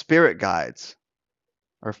in spirit guides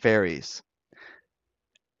or fairies.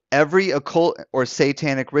 Every occult or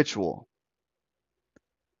satanic ritual.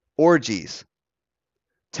 Orgies.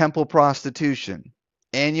 Temple prostitution.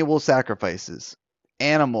 Annual sacrifices.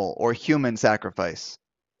 Animal or human sacrifice.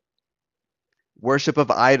 Worship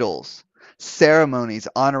of idols. Ceremonies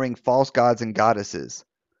honoring false gods and goddesses.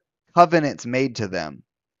 Covenants made to them.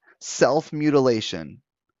 Self-mutilation,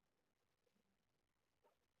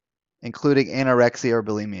 including anorexia or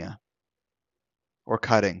bulimia, or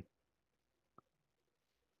cutting.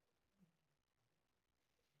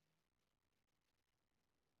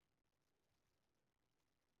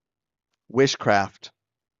 Witchcraft.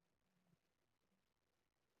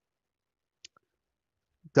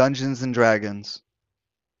 Dungeons and Dragons.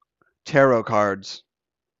 Tarot cards.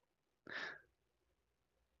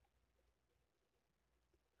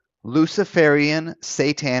 Luciferian,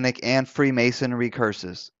 satanic, and Freemasonry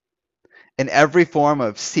curses. In every form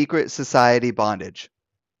of secret society bondage.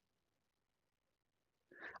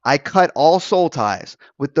 I cut all soul ties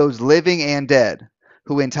with those living and dead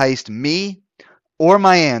who enticed me or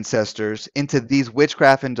my ancestors into these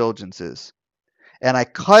witchcraft indulgences, and I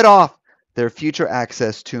cut off their future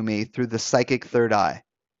access to me through the psychic third eye.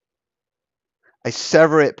 I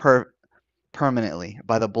sever it permanently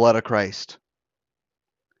by the blood of Christ.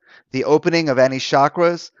 The opening of any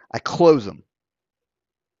chakras, I close them.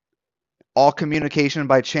 All communication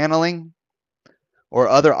by channeling or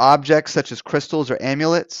other objects such as crystals or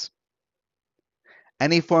amulets.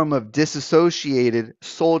 Any form of disassociated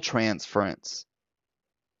soul transference.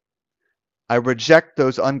 I reject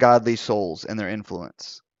those ungodly souls and their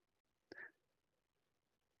influence.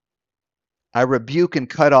 I rebuke and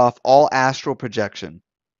cut off all astral projection,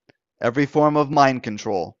 every form of mind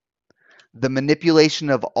control, the manipulation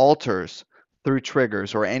of altars through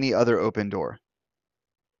triggers or any other open door.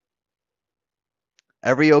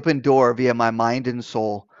 Every open door via my mind and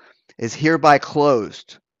soul is hereby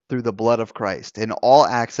closed through the blood of Christ, and all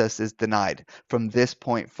access is denied from this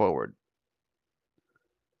point forward.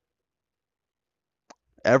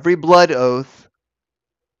 Every blood oath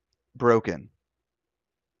broken.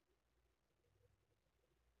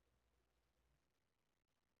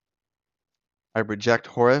 I reject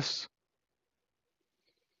Horus,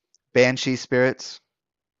 banshee spirits,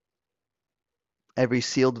 every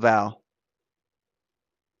sealed vow.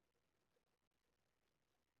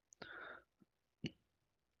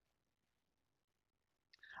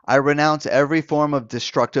 I renounce every form of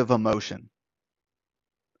destructive emotion.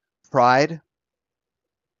 Pride,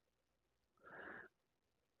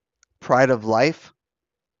 pride of life,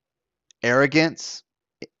 arrogance,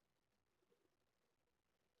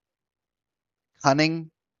 cunning,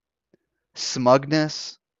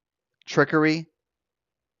 smugness, trickery,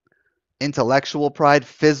 intellectual pride,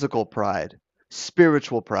 physical pride,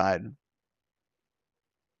 spiritual pride.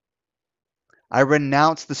 I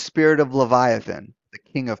renounce the spirit of Leviathan, the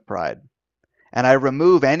king of pride, and I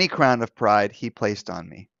remove any crown of pride he placed on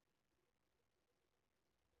me.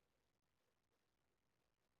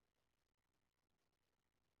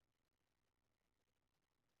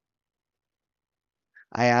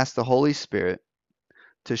 I ask the Holy Spirit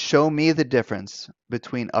to show me the difference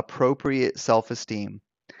between appropriate self-esteem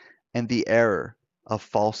and the error of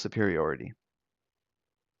false superiority.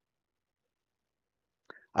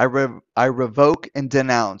 I revoke and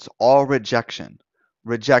denounce all rejection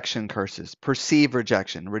curses, perceived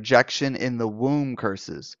rejection, rejection in the womb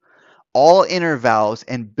curses, all inner vows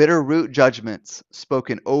and bitter root judgments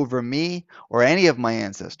spoken over me or any of my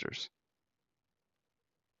ancestors.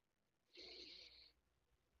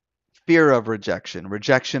 Fear of rejection,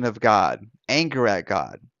 rejection of God, anger at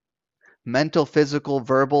God, mental, physical,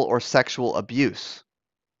 verbal, or sexual abuse,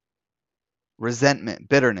 resentment,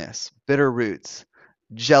 bitterness, bitter roots,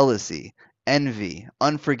 jealousy, envy,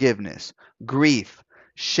 unforgiveness, grief,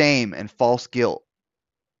 shame, and false guilt,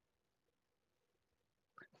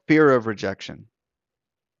 fear of rejection,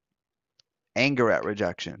 anger at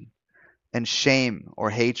rejection, and shame or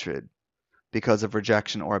hatred because of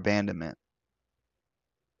rejection or abandonment.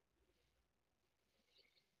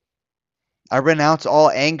 I renounce all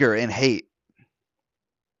anger and hate,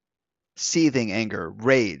 seething anger,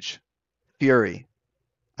 rage, fury.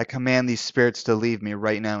 I command these spirits to leave me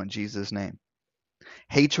right now in Jesus' name.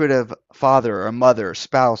 Hatred of father or mother,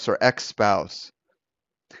 spouse or ex-spouse,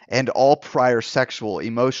 and all prior sexual,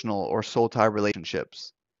 emotional, or soul tie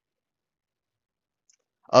relationships.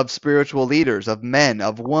 Of spiritual leaders, of men,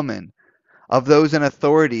 of women, of those in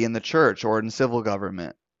authority in the church or in civil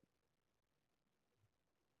government.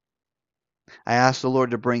 I ask the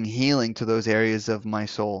Lord to bring healing to those areas of my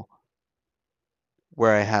soul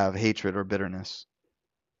where I have hatred or bitterness.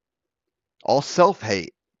 All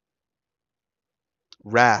self-hate,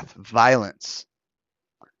 wrath, violence,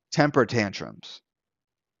 temper tantrums,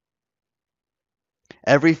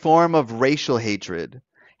 every form of racial hatred,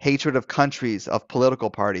 hatred of countries, of political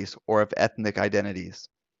parties, or of ethnic identities.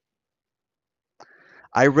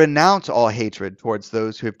 I renounce all hatred towards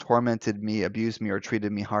those who have tormented me, abused me, or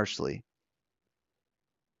treated me harshly.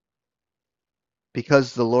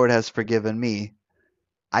 Because the Lord has forgiven me,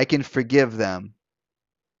 I can forgive them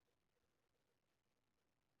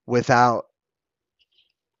without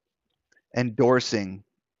endorsing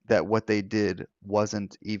that what they did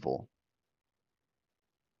wasn't evil.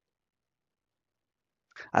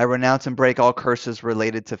 I renounce and break all curses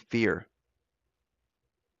related to fear.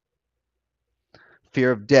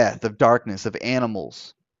 Fear of death, of darkness, of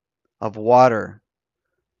animals, of water,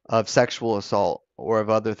 of sexual assault, or of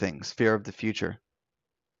other things. Fear of the future.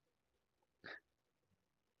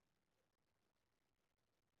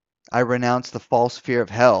 I renounce the false fear of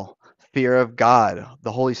hell, fear of God,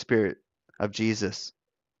 the Holy Spirit, of Jesus,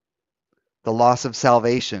 the loss of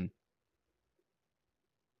salvation.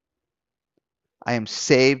 I am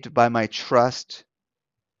saved by my trust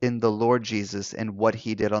in the Lord Jesus and what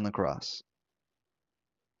he did on the cross.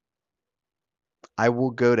 I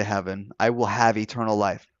will go to heaven. I will have eternal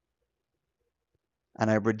life. And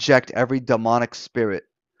I reject every demonic spirit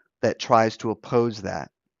that tries to oppose that.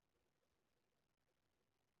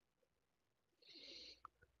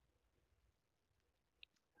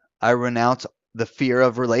 I renounce the fear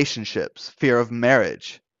of relationships, fear of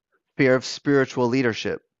marriage, fear of spiritual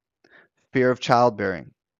leadership, fear of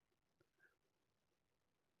childbearing.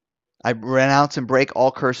 I renounce and break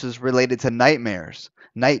all curses related to nightmares,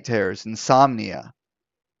 night terrors, insomnia,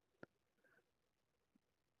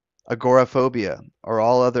 agoraphobia, or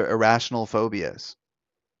all other irrational phobias.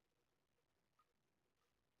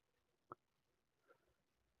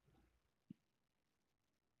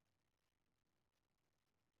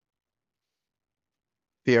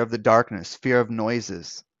 Fear of the darkness, fear of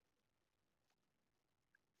noises,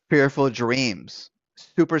 fearful dreams,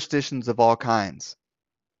 superstitions of all kinds,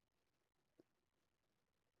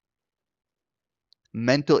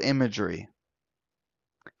 mental imagery,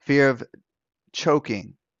 fear of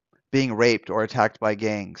choking, being raped or attacked by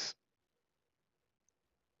gangs.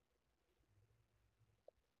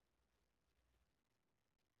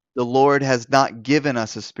 The Lord has not given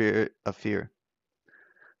us a spirit of fear,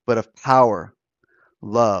 but of power,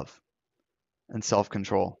 love, and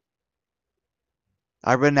self-control.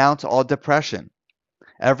 I renounce all depression,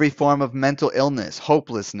 every form of mental illness,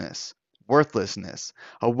 hopelessness, worthlessness,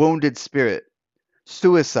 a wounded spirit,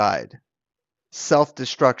 suicide,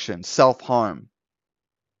 self-destruction, self-harm,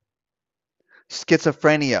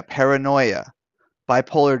 schizophrenia, paranoia,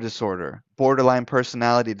 bipolar disorder, borderline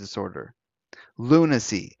personality disorder,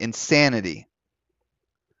 lunacy, insanity,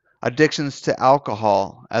 addictions to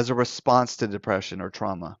alcohol as a response to depression or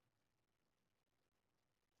trauma,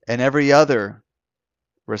 and every other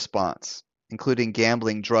response, including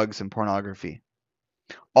gambling, drugs, and pornography.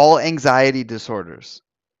 All anxiety disorders,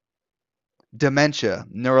 dementia,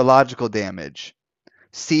 neurological damage,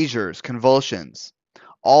 seizures, convulsions,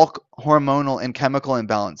 all hormonal and chemical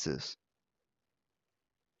imbalances.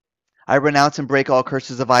 I renounce and break all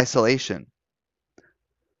curses of isolation,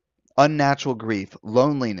 unnatural grief,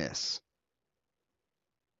 loneliness,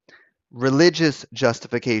 religious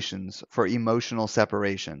justifications for emotional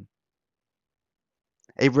separation,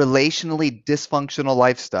 a relationally dysfunctional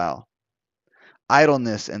lifestyle,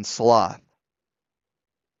 idleness and sloth,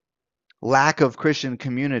 lack of Christian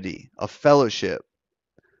community, of fellowship,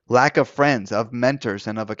 lack of friends, of mentors,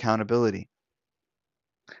 and of accountability.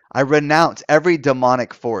 I renounce every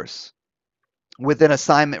demonic force with an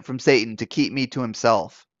assignment from Satan to keep me to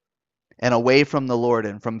himself and away from the Lord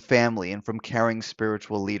and from family and from caring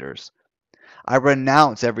spiritual leaders. I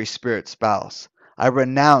renounce every spirit spouse. I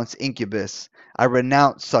renounce incubus. I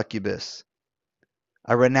renounce succubus.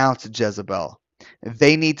 I renounce Jezebel.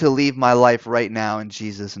 They need to leave my life right now in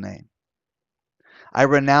Jesus' name. I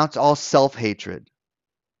renounce all self-hatred.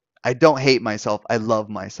 I don't hate myself. I love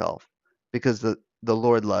myself because the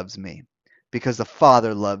Lord loves me, because the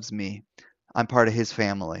Father loves me. I'm part of his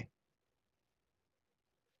family.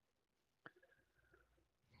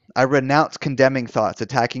 I renounce condemning thoughts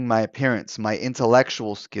attacking my appearance, my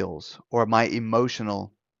intellectual skills, or my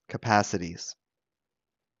emotional capacities,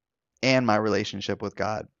 and my relationship with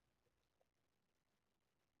God.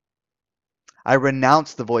 I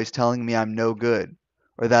renounce the voice telling me I'm no good,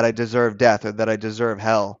 or that I deserve death, or that I deserve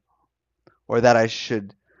hell, or that I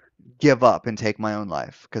should give up and take my own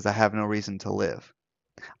life because I have no reason to live.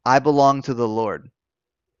 I belong to the Lord.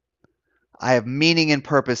 I have meaning and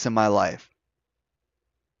purpose in my life.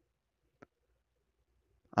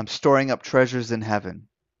 I'm storing up treasures in heaven.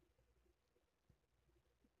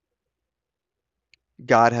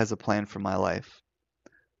 God has a plan for my life.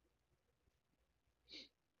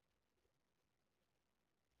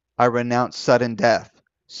 I renounce sudden death,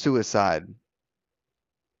 suicide,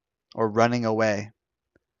 or running away,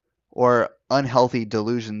 or unhealthy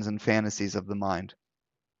delusions and fantasies of the mind.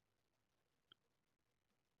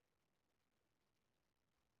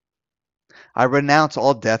 I renounce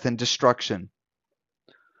all death and destruction.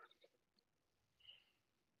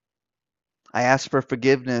 I ask for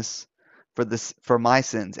forgiveness for my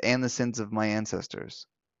sins and the sins of my ancestors.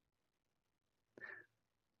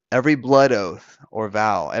 Every blood oath or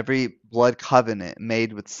vow, every blood covenant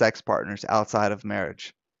made with sex partners outside of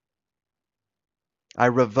marriage. I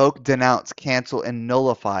revoke, denounce, cancel, and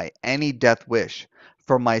nullify any death wish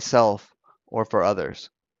for myself or for others.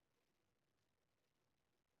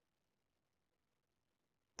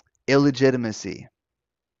 Illegitimacy,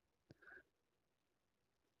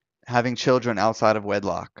 having children outside of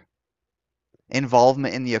wedlock.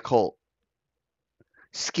 Involvement in the occult.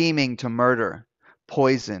 Scheming to murder,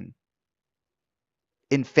 poison,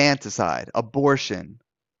 infanticide, abortion,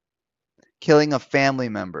 killing of family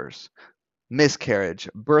members, miscarriage,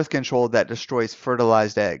 birth control that destroys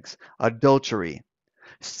fertilized eggs, adultery,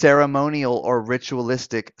 ceremonial or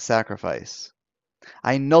ritualistic sacrifice.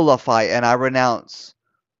 I nullify and I renounce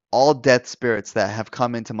all death spirits that have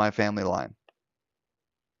come into my family line.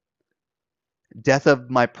 Death of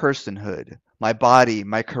my personhood, my body,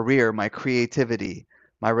 my career, my creativity,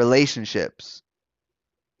 my relationships,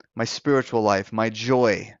 my spiritual life, my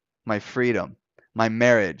joy, my freedom, my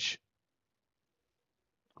marriage,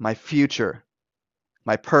 my future,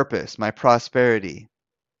 my purpose, my prosperity,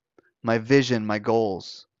 my vision, my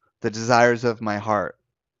goals, the desires of my heart.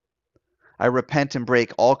 I repent and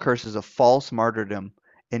break all curses of false martyrdom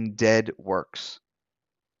and dead works.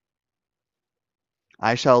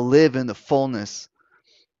 I shall live in the fullness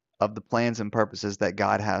of the plans and purposes that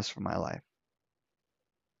God has for my life.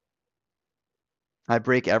 I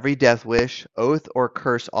break every death wish, oath, or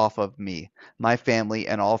curse off of me, my family,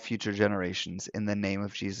 and all future generations in the name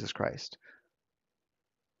of Jesus Christ.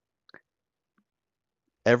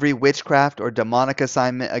 Every witchcraft or demonic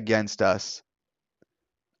assignment against us,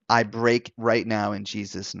 I break right now in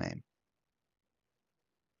Jesus' name.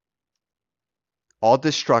 All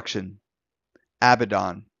destruction,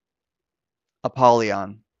 Abaddon,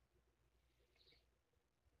 Apollyon,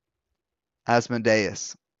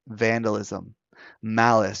 Asmodeus, vandalism,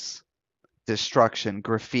 malice, destruction,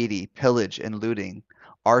 graffiti, pillage and looting,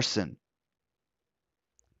 arson,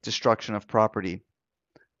 destruction of property,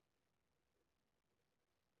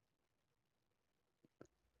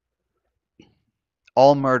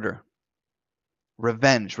 all murder,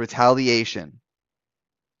 revenge, retaliation,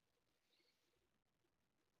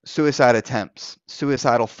 suicide attempts,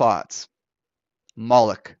 suicidal thoughts,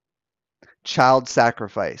 Moloch, child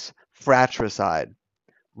sacrifice, fratricide,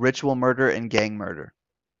 ritual murder, and gang murder.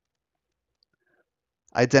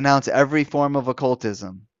 I denounce every form of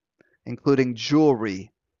occultism, including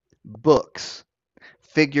jewelry, books,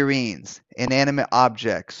 figurines, inanimate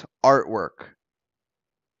objects, artwork,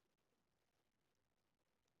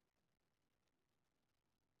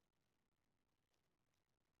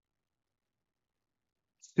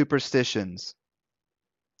 superstitions,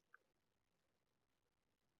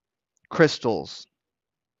 crystals,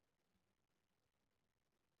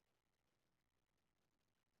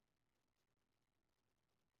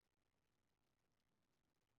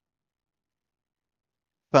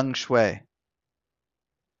 feng shui.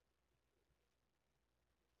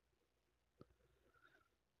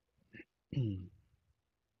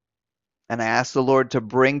 And I ask the Lord to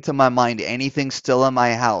bring to my mind anything still in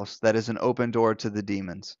my house that is an open door to the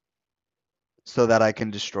demons so that I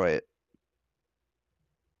can destroy it.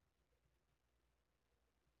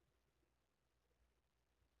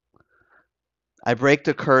 I break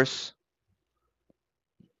the curse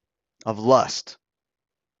of lust.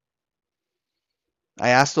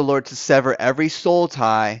 I ask the Lord to sever every soul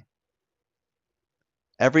tie,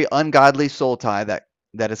 every ungodly soul tie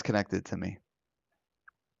that is connected to me.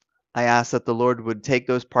 I ask that the Lord would take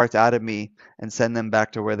those parts out of me and send them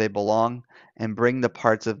back to where they belong and bring the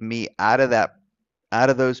parts of me out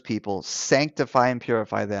of those people, sanctify and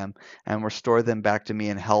purify them and restore them back to me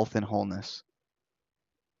in health and wholeness.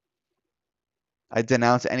 I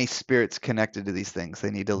denounce any spirits connected to these things.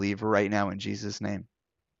 They need to leave right now in Jesus' name.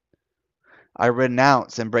 I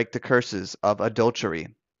renounce and break the curses of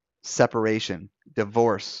adultery, separation,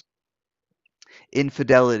 divorce,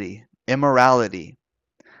 infidelity, immorality,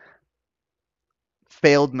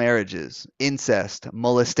 failed marriages, incest,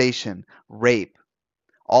 molestation, rape,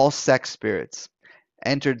 all sex spirits,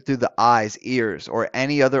 entered through the eyes, ears, or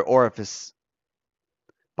any other orifice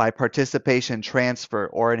by participation, transfer,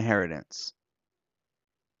 or inheritance.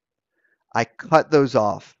 I cut those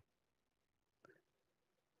off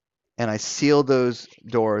and I seal those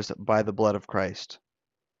doors by the blood of Christ.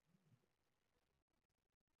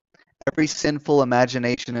 Every sinful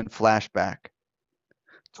imagination and flashback,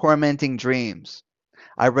 tormenting dreams,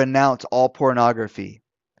 I renounce all pornography,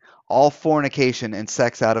 all fornication and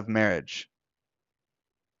sex out of marriage.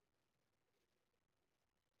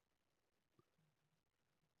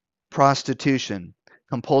 Prostitution,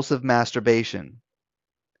 compulsive masturbation,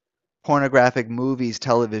 pornographic movies,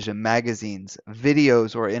 television, magazines,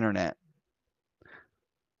 videos, or internet.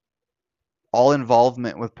 All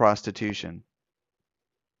involvement with prostitution.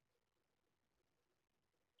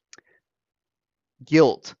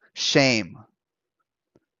 Guilt, shame,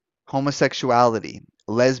 homosexuality,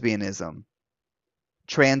 lesbianism,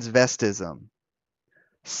 transvestism,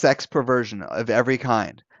 sex perversion of every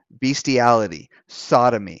kind, bestiality,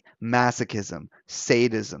 sodomy, masochism,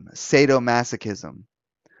 sadism, sadomasochism,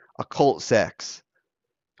 occult sex,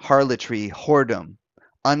 harlotry, whoredom,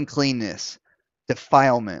 uncleanness,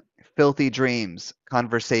 defilement, filthy dreams,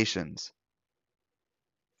 conversations,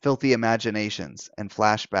 filthy imaginations, and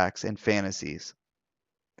flashbacks and fantasies,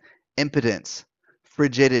 impotence,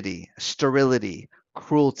 frigidity, sterility,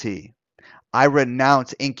 cruelty. I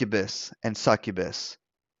renounce incubus and succubus.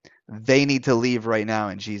 They need to leave right now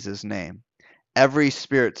in Jesus' name. Every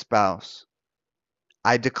spirit spouse,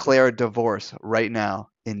 I declare a divorce right now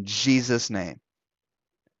in Jesus' name.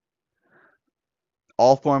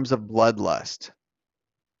 All forms of bloodlust,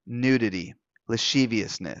 nudity,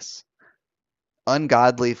 lasciviousness,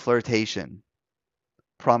 ungodly flirtation,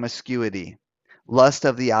 promiscuity, lust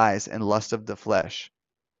of the eyes and lust of the flesh,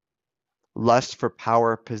 lust for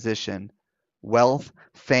power, position, wealth,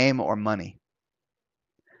 fame, or money.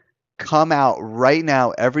 Come out right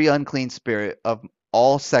now, every unclean spirit of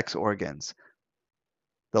all sex organs,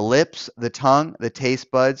 the lips, the tongue, the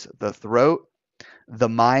taste buds, the throat, the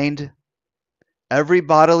mind, every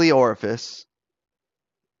bodily orifice,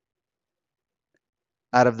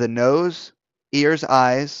 out of the nose, ears,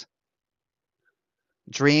 eyes,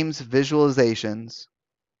 dreams, visualizations,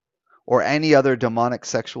 or any other demonic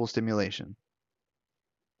sexual stimulation.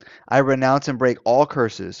 I renounce and break all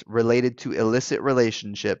curses related to illicit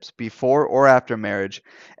relationships before or after marriage,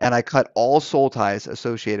 and I cut all soul ties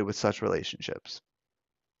associated with such relationships.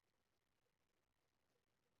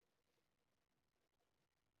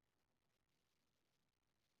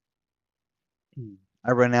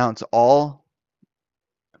 I renounce all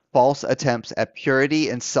false attempts at purity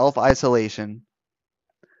and self-isolation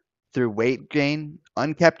through weight gain,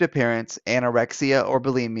 unkept appearance, anorexia or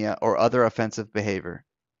bulimia, or other offensive behavior.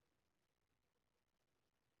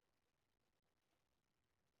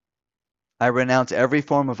 I renounce every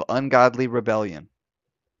form of ungodly rebellion,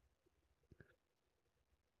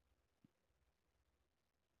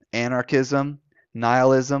 anarchism,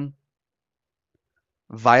 nihilism,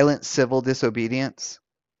 violent civil disobedience,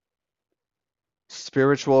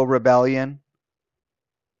 spiritual rebellion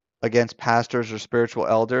against pastors or spiritual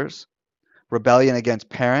elders, rebellion against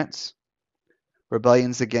parents,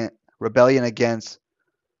 rebellion against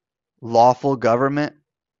lawful government,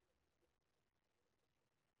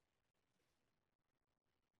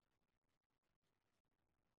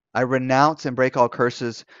 I renounce and break all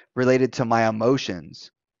curses related to my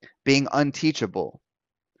emotions, being unteachable,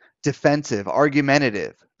 defensive,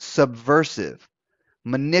 argumentative, subversive,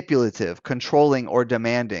 manipulative, controlling, or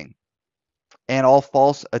demanding, and all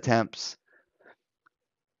false attempts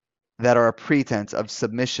that are a pretense of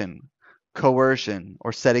submission, coercion,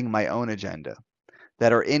 or setting my own agenda,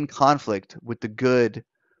 that are in conflict with the good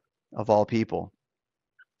of all people.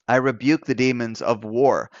 I rebuke the demons of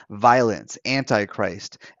war, violence,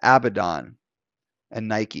 Antichrist, Abaddon, and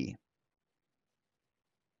Nike.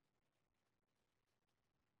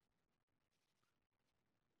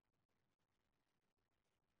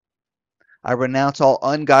 I renounce all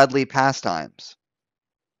ungodly pastimes,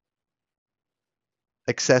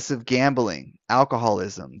 excessive gambling,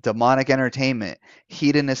 alcoholism, demonic entertainment,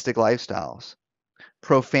 hedonistic lifestyles,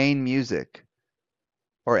 profane music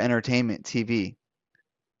or entertainment TV,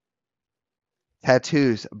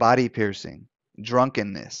 tattoos, body piercing,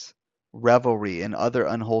 drunkenness, revelry, and other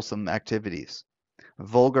unwholesome activities,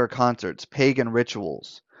 vulgar concerts, pagan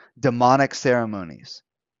rituals, demonic ceremonies,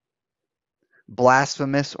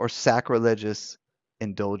 blasphemous or sacrilegious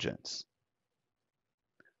indulgence.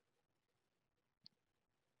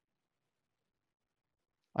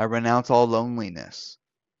 I renounce all loneliness.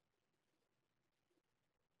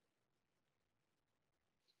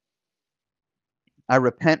 I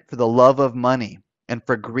repent for the love of money and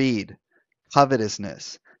for greed,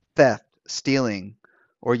 covetousness, theft, stealing,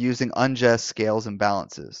 or using unjust scales and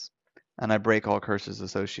balances, and I break all curses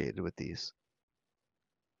associated with these.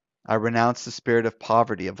 I renounce the spirit of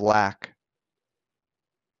poverty, of lack,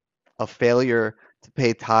 of failure to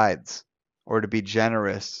pay tithes or to be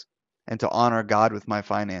generous and to honor God with my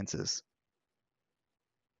finances.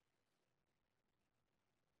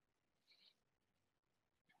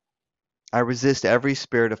 I resist every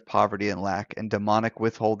spirit of poverty and lack and demonic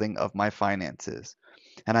withholding of my finances,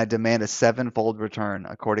 and I demand a sevenfold return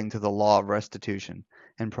according to the law of restitution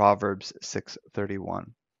in Proverbs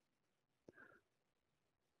 6:31.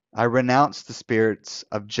 I renounce the spirits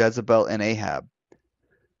of Jezebel and Ahab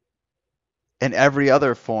and every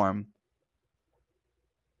other form,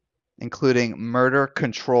 including murder,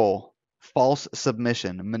 control, false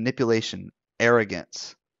submission, manipulation,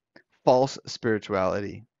 arrogance, false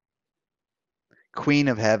spirituality, Queen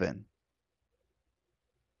of Heaven.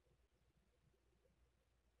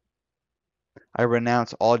 I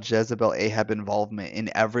renounce all Jezebel Ahab involvement in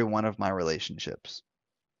every one of my relationships.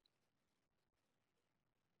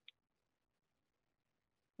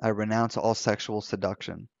 I renounce all sexual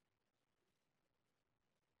seduction,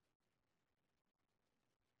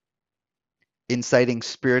 inciting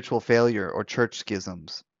spiritual failure or church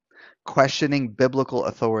schisms, questioning biblical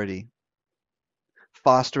authority,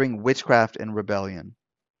 fostering witchcraft and rebellion.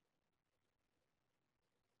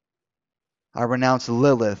 I renounce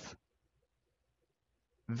Lilith,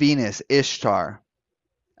 Venus, Ishtar,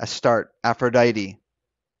 Astarte, Aphrodite,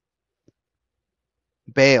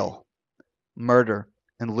 Baal, murder,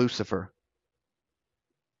 and Lucifer.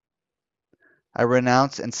 I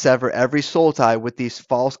renounce and sever every soul tie with these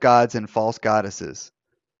false gods and false goddesses,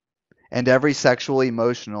 and every sexual,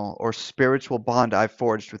 emotional, or spiritual bond I've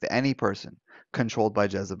forged with any person controlled by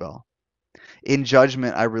Jezebel. In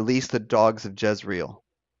judgment, I release the dogs of Jezreel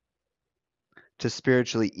to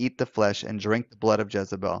spiritually eat the flesh and drink the blood of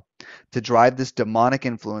Jezebel, to drive this demonic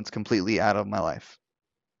influence completely out of my life.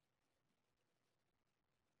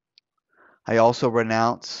 I also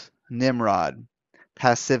renounce Nimrod,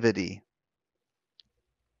 passivity,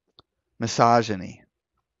 misogyny,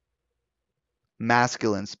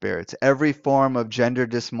 masculine spirits, every form of gender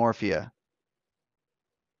dysmorphia,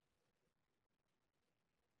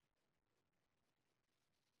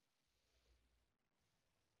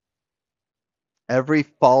 every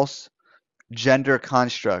false gender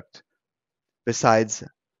construct besides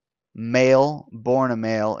male born a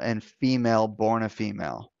male and female born a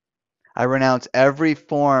female. I renounce every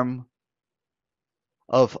form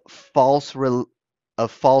of false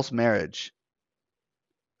marriage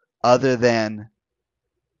other than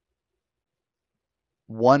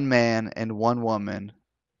one man and one woman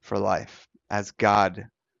for life, as God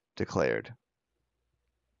declared.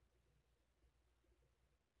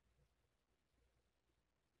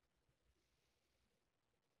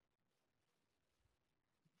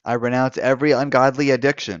 I renounce every ungodly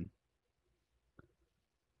addiction,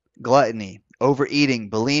 gluttony, overeating,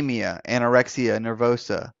 bulimia, anorexia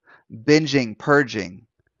nervosa, binging, purging,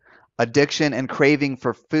 addiction and craving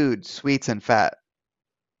for food, sweets, and fat,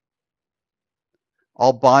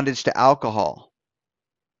 all bondage to alcohol.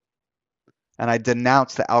 And I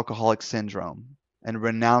denounce the alcoholic syndrome and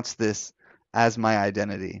renounce this as my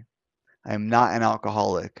identity. I am not an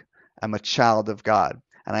alcoholic. I'm a child of God.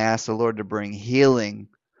 And I ask the Lord to bring healing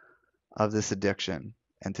of this addiction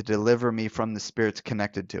and to deliver me from the spirits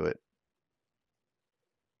connected to it.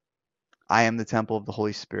 I am the temple of the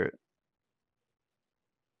Holy Spirit.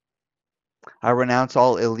 I renounce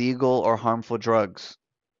all illegal or harmful drugs,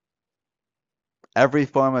 every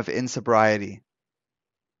form of insobriety,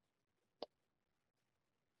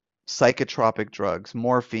 psychotropic drugs,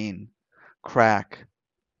 morphine, crack,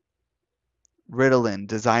 Ritalin,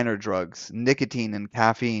 designer drugs, nicotine and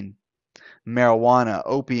caffeine, marijuana,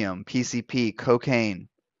 opium, PCP, cocaine,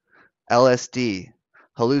 LSD,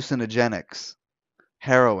 hallucinogenics,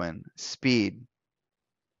 heroin, speed,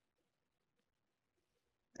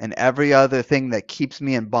 and every other thing that keeps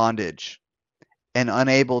me in bondage and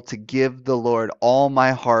unable to give the Lord all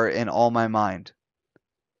my heart and all my mind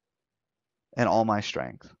and all my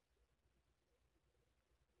strength.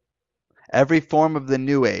 Every form of the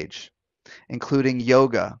New Age, including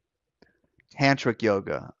yoga, tantric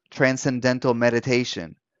yoga, transcendental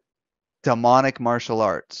meditation, demonic martial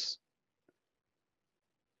arts,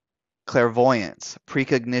 clairvoyance,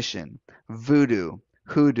 precognition, voodoo,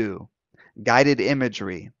 hoodoo, guided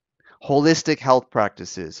imagery, holistic health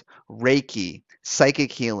practices, Reiki,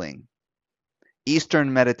 psychic healing,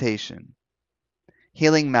 Eastern meditation,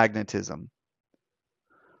 healing magnetism,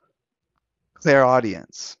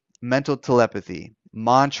 clairaudience, mental telepathy,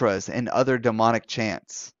 mantras, and other demonic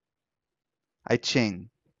chants, I Ching,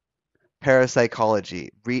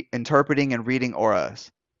 parapsychology, interpreting and reading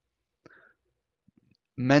auras,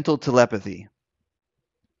 mental telepathy,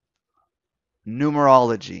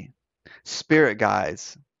 numerology, spirit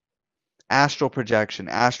guides, astral projection,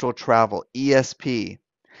 astral travel, ESP,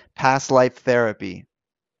 past life therapy,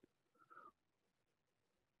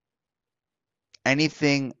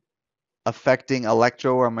 anything affecting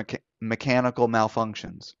electro or mechanical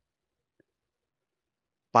malfunctions,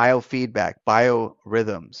 biofeedback,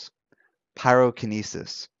 biorhythms,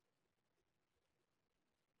 pyrokinesis,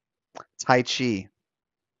 Tai Chi,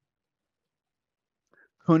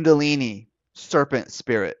 Kundalini, serpent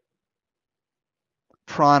spirit,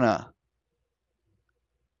 prana,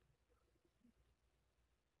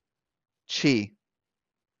 Chi,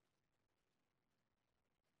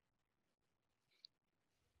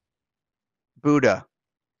 Buddha,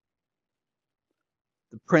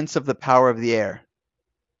 the prince of the power of the air,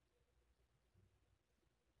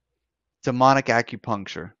 demonic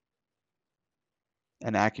acupuncture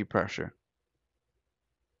and acupressure.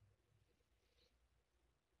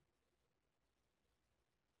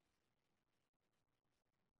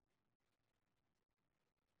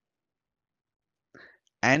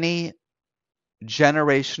 Any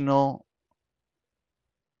generational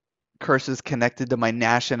curses connected to my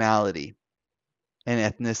nationality and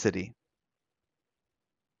ethnicity.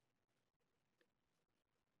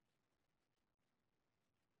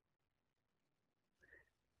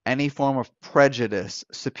 Any form of prejudice,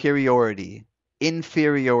 superiority,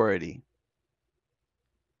 inferiority.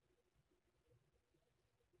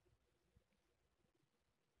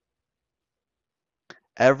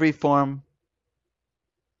 Every form,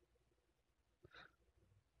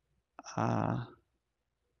 I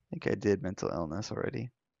think I did mental illness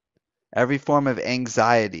already. Every form of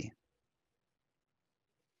anxiety,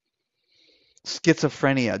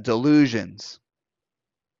 schizophrenia, delusions,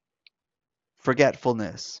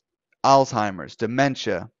 forgetfulness, Alzheimer's,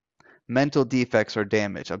 dementia, mental defects or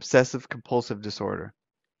damage, obsessive compulsive disorder,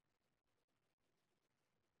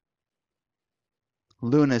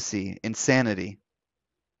 lunacy, insanity.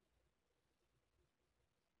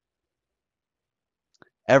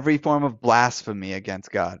 Every form of blasphemy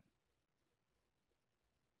against God.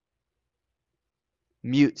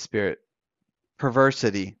 Mute spirit,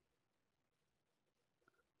 perversity,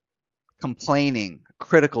 complaining,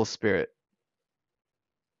 critical spirit,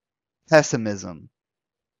 pessimism,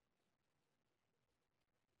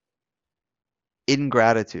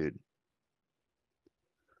 ingratitude.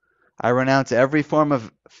 I renounce every form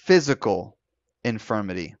of physical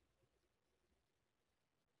infirmity.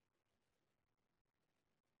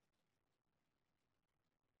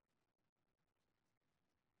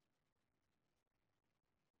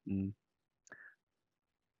 Mm.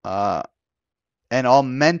 Uh, and all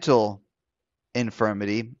mental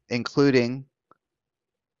infirmity, including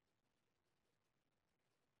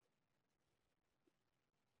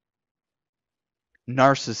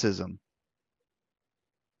narcissism,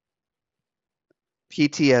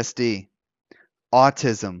 PTSD,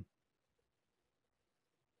 autism,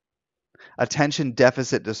 attention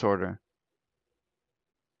deficit disorder,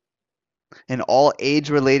 and all age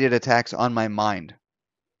related attacks on my mind.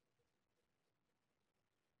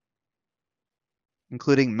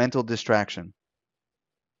 including mental distraction.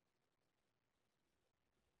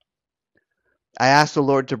 I ask the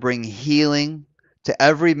Lord to bring healing to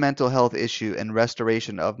every mental health issue and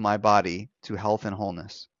restoration of my body to health and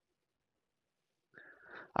wholeness.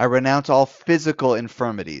 I renounce all physical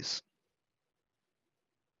infirmities,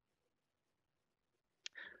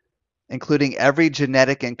 including every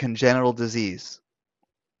genetic and congenital disease,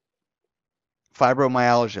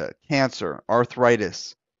 fibromyalgia, cancer,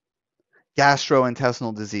 arthritis,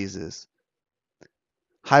 gastrointestinal diseases,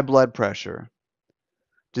 high blood pressure,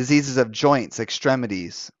 diseases of joints,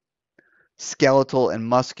 extremities, skeletal and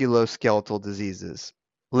musculoskeletal diseases,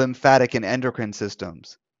 lymphatic and endocrine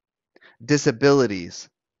systems, disabilities,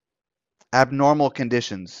 abnormal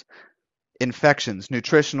conditions, infections,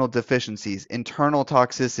 nutritional deficiencies, internal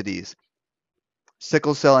toxicities,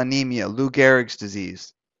 sickle cell anemia, Lou Gehrig's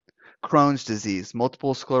disease, Crohn's disease,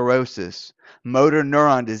 multiple sclerosis, motor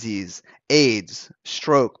neuron disease, AIDS,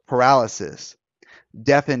 stroke, paralysis,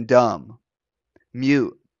 deaf and dumb,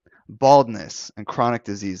 mute, baldness, and chronic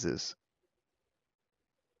diseases.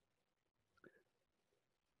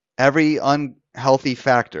 Every unhealthy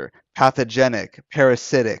factor, pathogenic,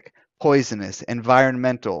 parasitic, poisonous,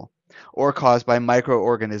 environmental, or caused by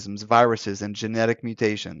microorganisms, viruses, and genetic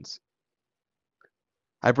mutations.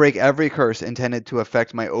 I break every curse intended to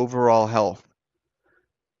affect my overall health,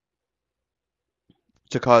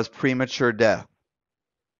 to cause premature death,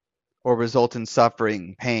 or result in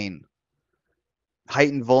suffering, pain,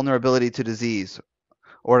 heightened vulnerability to disease,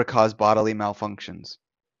 or to cause bodily malfunctions,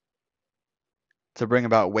 to bring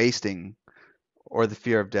about wasting or the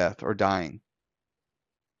fear of death or dying.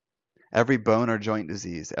 Every bone or joint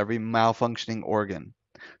disease, every malfunctioning organ,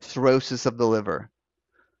 cirrhosis of the liver,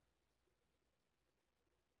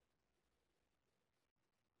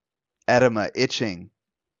 edema, itching,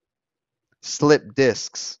 slip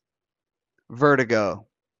discs, vertigo,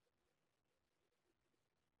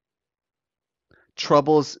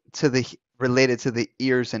 troubles related to the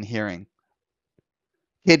ears and hearing,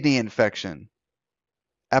 kidney infection,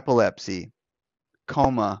 epilepsy,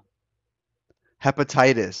 coma,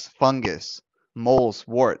 hepatitis, fungus, moles,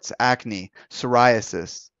 warts, acne,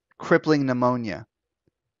 psoriasis, crippling pneumonia,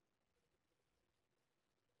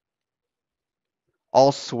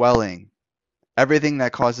 all swelling, everything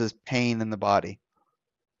that causes pain in the body.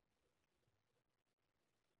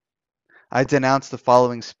 I denounce the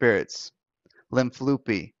following spirits: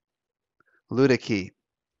 Lymphleupi, Ludici,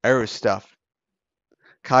 Arustuf,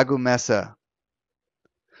 Kagumesa,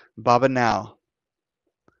 Babanao,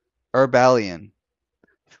 Herbalion,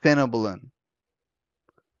 Phenobalin,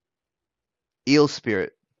 Eel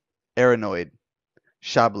Spirit, Aranoid,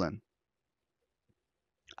 Shablin.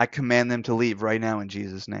 I command them to leave right now in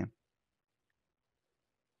Jesus' name.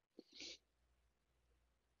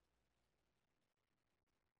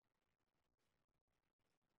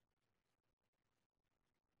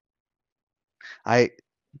 I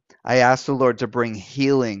I ask the Lord to bring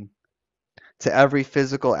healing to every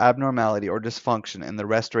physical abnormality or dysfunction and the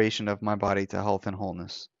restoration of my body to health and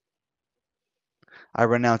wholeness. I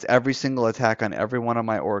renounce every single attack on every one of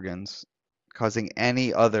my organs, causing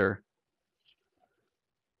any other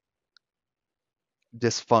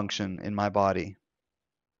dysfunction in my body.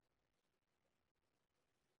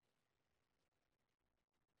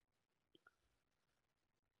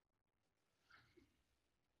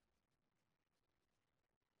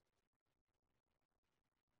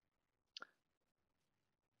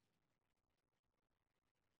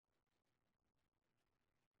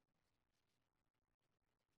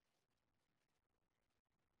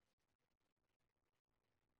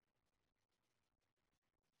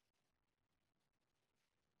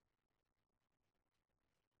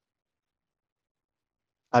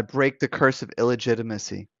 I break the curse of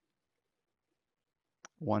illegitimacy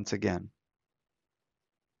once again,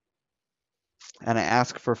 and I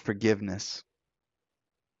ask for forgiveness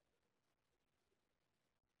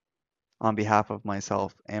on behalf of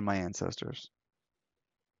myself and my ancestors.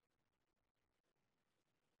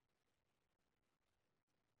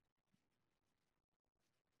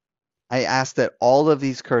 I ask that all of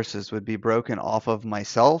these curses would be broken off of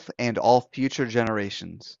myself and all future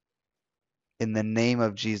generations in the name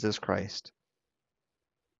of Jesus Christ.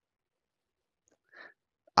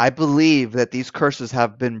 I believe that these curses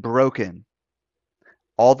have been broken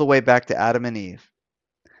all the way back to Adam and Eve,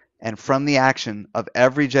 and from the action of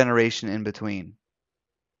every generation in between,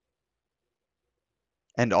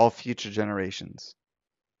 and all future generations.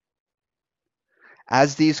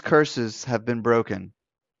 As these curses have been broken,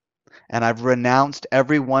 and I've renounced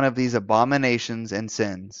every one of these abominations and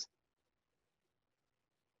sins,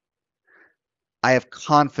 I have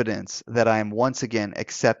confidence that I am once again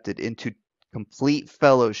accepted into complete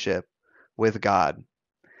fellowship with God,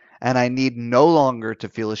 and I need no longer to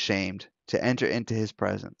feel ashamed to enter into his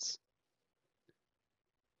presence.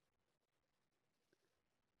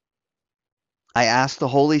 I ask the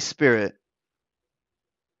Holy Spirit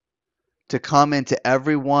to come into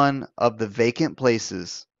every one of the vacant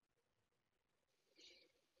places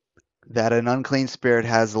that an unclean spirit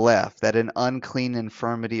has left, that an unclean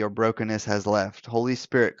infirmity or brokenness has left. Holy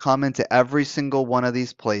Spirit, come into every single one of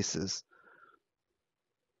these places.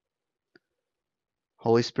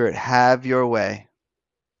 Holy Spirit, have your way.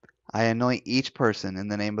 I anoint each person in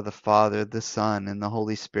the name of the Father, the Son, and the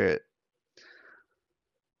Holy Spirit.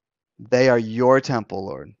 They are your temple,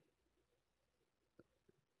 Lord.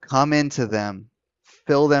 Come into them,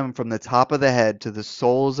 fill them from the top of the head to the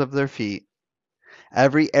soles of their feet,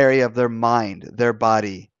 every area of their mind, their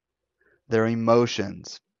body, their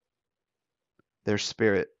emotions, their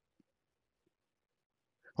spirit.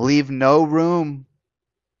 Leave no room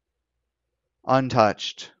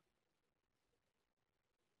untouched.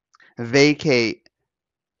 Vacate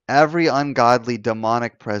every ungodly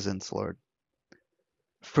demonic presence, Lord,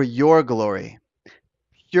 for your glory.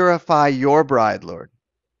 Purify your bride, Lord.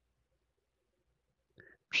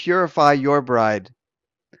 Purify your bride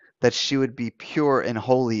that she would be pure and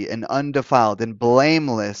holy and undefiled and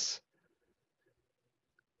blameless,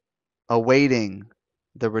 awaiting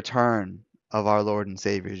the return of our Lord and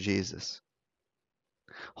Savior Jesus.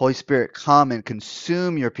 Holy Spirit, come and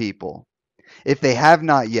consume your people. If they have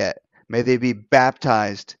not yet, may they be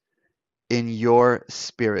baptized in your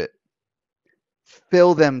Spirit.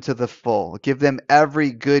 Fill them to the full. Give them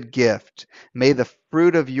every good gift. May the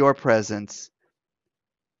fruit of your presence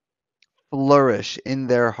flourish in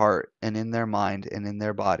their heart and in their mind and in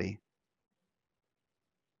their body.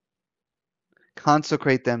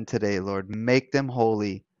 Consecrate them today, Lord. Make them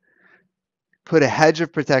holy. Put a hedge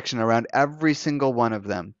of protection around every single one of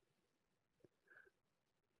them,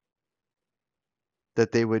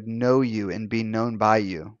 that they would know you and be known by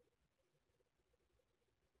you.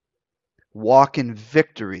 Walk in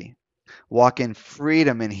victory. Walk in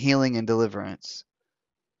freedom and healing and deliverance.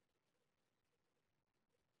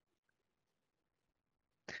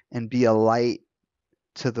 And be a light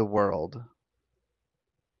to the world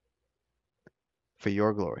for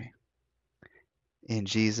your glory. In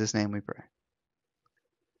Jesus' name we pray.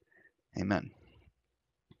 Amen.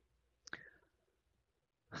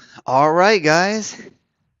 All right, guys.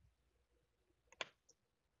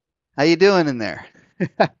 How you doing in there?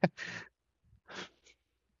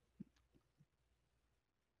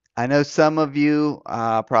 I know some of you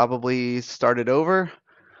probably started over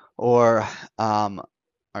or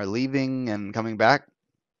are leaving and coming back.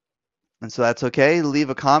 And so that's okay. Leave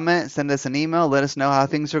a comment, send us an email, let us know how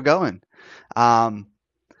things are going. Um,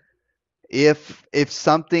 if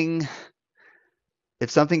something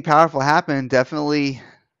powerful happened, definitely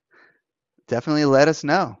let us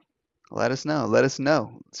know. Let us know. Let us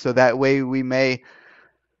know. So that way we may,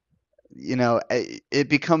 it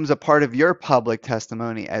becomes a part of your public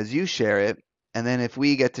testimony as you share it. And then if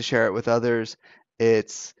we get to share it with others,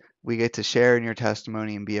 it's we get to share in your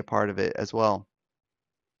testimony and be a part of it as well.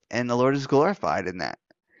 And the Lord is glorified in that.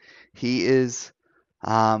 He is,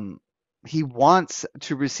 um, he wants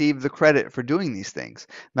to receive the credit for doing these things.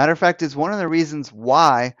 Matter of fact, it's one of the reasons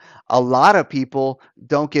why a lot of people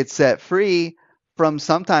don't get set free from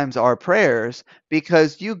sometimes our prayers,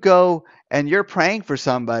 because you go and you're praying for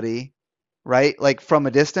somebody, right? Like from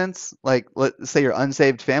a distance, like let's say your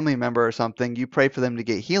unsaved family member or something, you pray for them to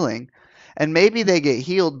get healing. And maybe they get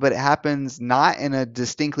healed, but it happens not in a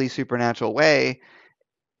distinctly supernatural way.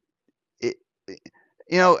 It,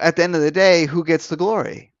 at the end of the day, who gets the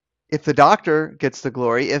glory? If the doctor gets the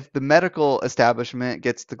glory, if the medical establishment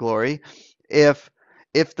gets the glory, if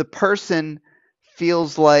the person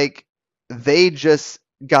feels like they just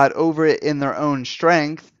got over it in their own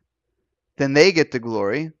strength, then they get the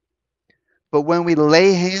glory. But when we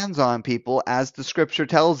lay hands on people, as the scripture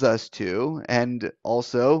tells us to, and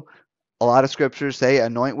also a lot of scriptures say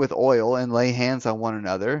anoint with oil and lay hands on one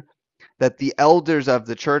another, that the elders of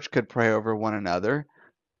the church could pray over one another,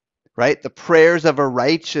 right? The prayers of a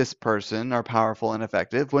righteous person are powerful and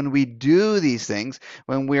effective. When we do these things,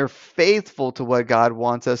 when we're faithful to what God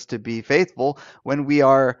wants us to be faithful, when we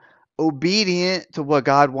are obedient to what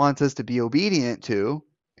God wants us to be obedient to,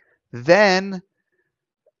 then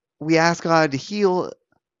we ask God to heal.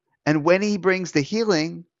 And when He brings the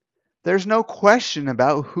healing, there's no question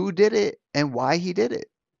about who did it and why He did it.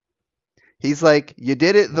 He's like, you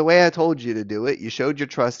did it the way I told you to do it. You showed your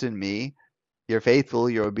trust in me. You're faithful,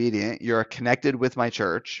 you're obedient, you're connected with my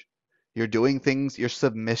church. You're doing things, you're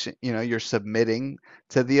submitting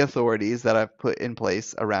to the authorities that I've put in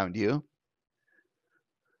place around you,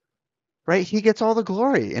 right? He gets all the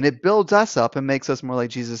glory and it builds us up and makes us more like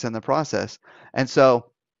Jesus in the process. And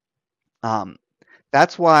so, um,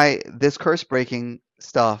 that's why this curse breaking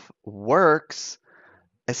stuff works,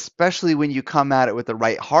 especially when you come at it with the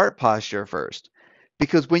right heart posture first.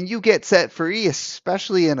 Because when you get set free,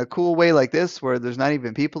 especially in a cool way like this, where there's not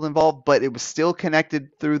even people involved, but it was still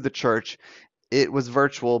connected through the church, it was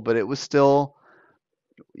virtual, but it was still,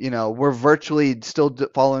 we're virtually still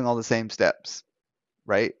following all the same steps,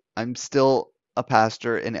 right? I'm still a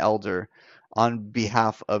pastor, an elder on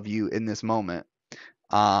behalf of you in this moment.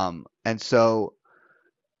 And so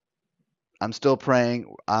I'm still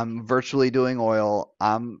praying. I'm virtually doing oil.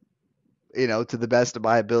 To the best of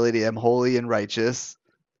my ability, I'm holy and righteous.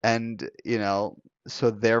 And, so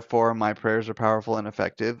therefore my prayers are powerful and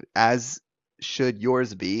effective, as should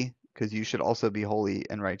yours be, because you should also be holy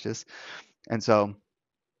and righteous. And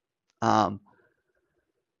um,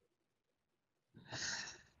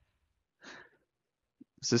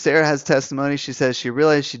 so Sarah has testimony. She says she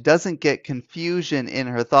realized she doesn't get confusion in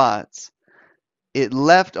her thoughts. It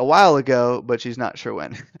left a while ago, but she's not sure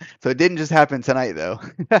when. So it didn't just happen tonight, though.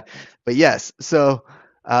 But yes, so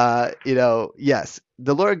yes,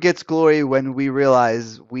 the Lord gets glory when we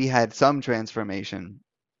realize we had some transformation,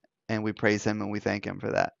 and we praise Him and we thank Him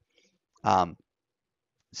for that. Um,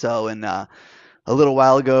 so, in a little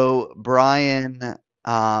while ago, Brian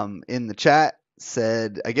in the chat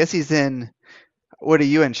said, I guess he's in. What are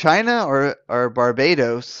you in China or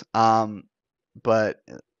Barbados? But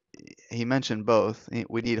he mentioned both.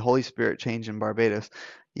 We need Holy Spirit change in Barbados.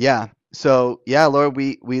 Yeah. So yeah, Lord,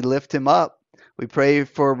 we lift him up. We pray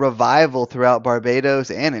for revival throughout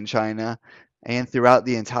Barbados and in China and throughout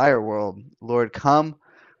the entire world. Lord,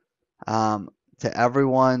 um, to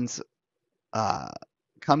everyone's uh,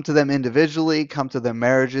 come to them individually, come to their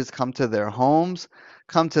marriages, come to their homes,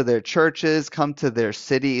 come to their churches, come to their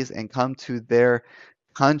cities, and come to their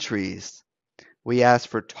countries. We ask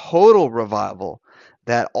for total revival,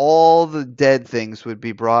 that all the dead things would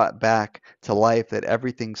be brought back to life, that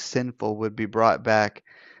everything sinful would be brought back,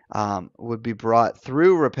 would be brought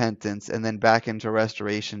through repentance and then back into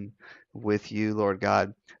restoration with you, Lord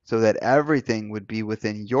God, so that everything would be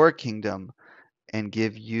within your kingdom and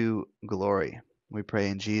give you glory. We pray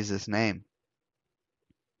in Jesus' name.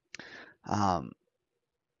 Um,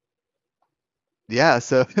 yeah,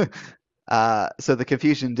 so so the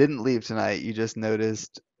confusion didn't leave tonight. You just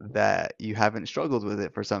noticed that you haven't struggled with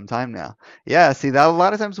it for some time now. Yeah, see, that a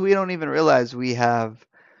lot of times we don't even realize we have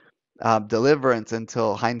deliverance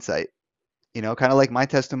until hindsight. Kind of like my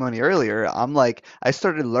testimony earlier. I'm like, I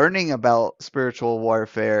started learning about spiritual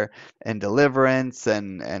warfare and deliverance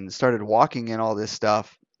and started walking in all this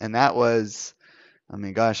stuff. And that was, I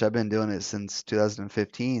mean, gosh, I've been doing it since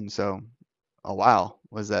 2015. So, oh wow,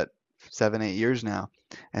 was that 7, 8 years now?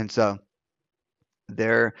 And so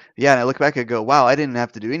yeah, and I look back and go, wow, I didn't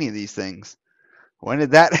have to do any of these things. When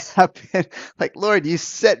did that happen? Like, Lord, you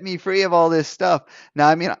set me free of all this stuff. Now,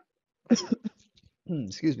 I mean,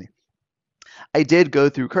 excuse me. I did go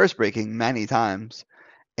through curse breaking many times,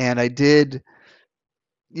 and I did,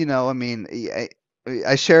 I mean,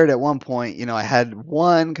 I shared at one point, I had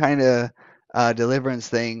one kind of deliverance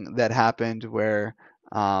thing that happened where,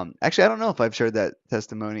 actually, I don't know if I've shared that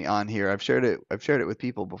testimony on here. I've shared it with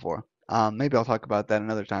people before. Maybe I'll talk about that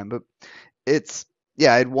another time, but it's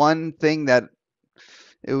yeah, I had one thing that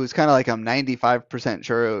it was kind of like I'm 95%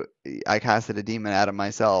 sure I casted a demon out of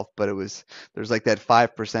myself, but there's like that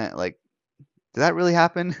 5% like did that really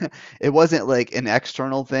happen? It wasn't like an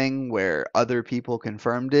external thing where other people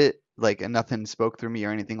confirmed it, like and nothing spoke through me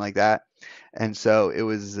or anything like that. And so it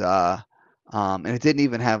was and it didn't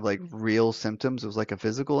even have like real symptoms. It was like a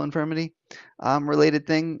physical infirmity related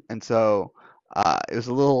thing. And so it was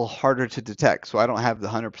a little harder to detect. So I don't have the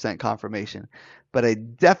 100% confirmation, but I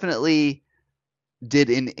definitely did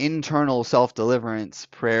an internal self-deliverance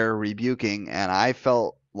prayer rebuking, and I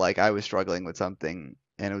felt like I was struggling with something,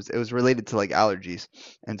 and it was related to like allergies.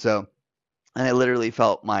 And I literally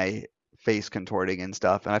felt my face contorting and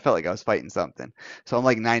stuff, and I felt like I was fighting something. So I'm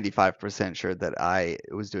like 95% sure that I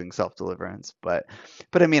was doing self-deliverance, but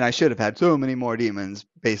I mean, I should have had so many more demons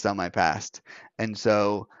based on my past. And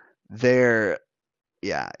so there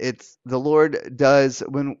yeah, it's the Lord does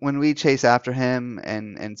when we chase after him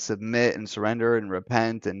and submit and surrender and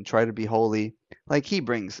repent and try to be holy, like he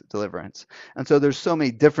brings deliverance. And so there's so many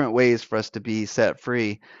different ways for us to be set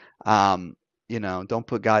free. Don't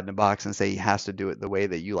put God in a box and say he has to do it the way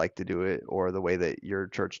that you like to do it or the way that your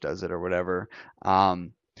church does it or whatever.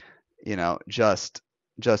 Um, just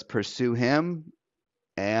just pursue Him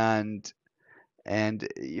and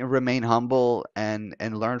remain humble and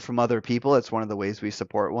learn from other people. It's one of the ways we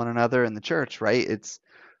support one another in the church, right? It's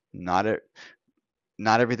not a,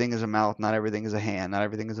 not everything is a mouth, not everything is a hand, not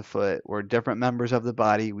everything is a foot. We're different members of the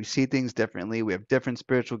body. We see things differently. We have different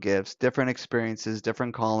spiritual gifts, different experiences,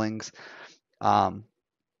 different callings. Um,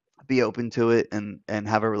 be open to it and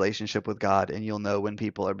have a relationship with God, and you'll know when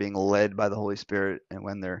people are being led by the Holy Spirit and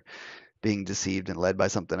when they're being deceived and led by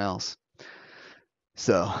something else.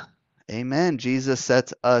 So, amen. Jesus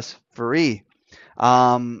sets us free.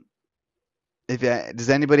 Um, does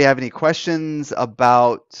anybody have any questions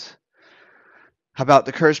about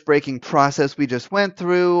the curse breaking process we just went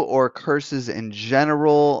through, or curses in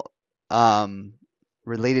general, um,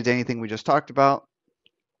 related to anything we just talked about?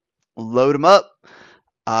 Load them up.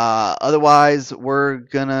 Otherwise, we are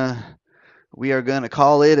gonna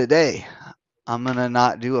call it a day. I'm gonna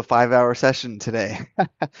not do a 5 hour session today,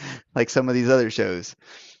 like some of these other shows.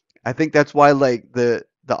 I think that's why like the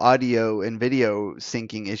audio and video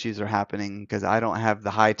syncing issues are happening because I don't have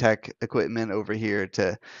the high tech equipment over here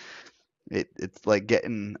to it's like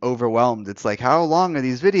getting overwhelmed. It's like how long are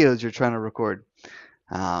these videos you're trying to record?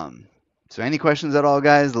 Um, so any questions at all,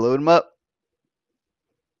 guys? Load them up.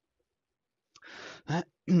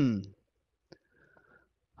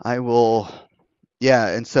 I will. Yeah,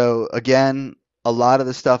 and so again, a lot of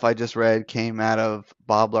the stuff I just read came out of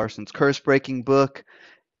Bob Larson's curse breaking book.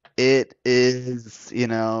 It is,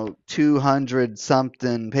 200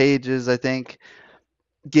 something pages, I think.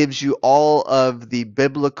 Gives you all of the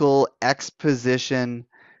biblical exposition,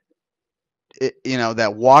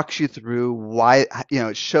 that walks you through why,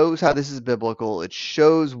 it shows how this is biblical. It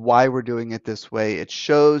shows why we're doing it this way. It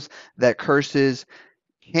shows that curses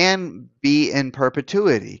can be in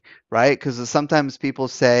perpetuity, right? Because sometimes people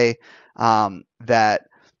say that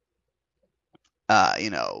you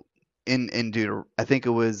know, in I think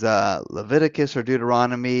it was Leviticus or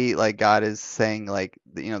Deuteronomy, like God is saying, like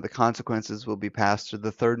the consequences will be passed to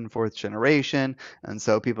the third and fourth generation, and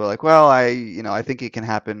so people are like, well, I think it can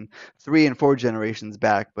happen 3 and 4 generations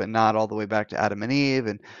back, but not all the way back to Adam and Eve,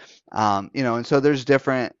 and so there's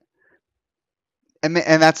different, and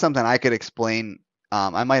that's something I could explain.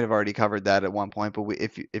 I might have already covered that at one point, but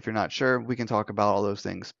if you're not sure, we can talk about all those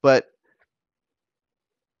things. But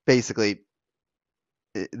basically,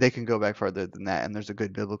 they can go back further than that, and there's a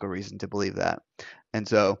good biblical reason to believe that. And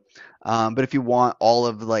so, but if you want all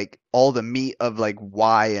of like all the meat of like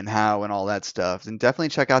why and how and all that stuff, then definitely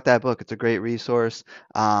check out that book. It's a great resource.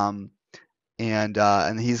 And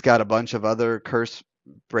he's got a bunch of other curse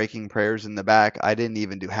breaking prayers in the back. I didn't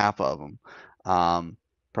even do half of them.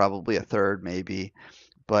 Probably a third maybe,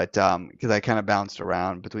 but because I kind of bounced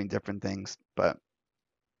around between different things. But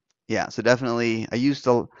yeah, so definitely I used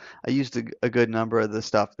a good number of the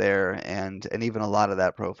stuff there and even a lot of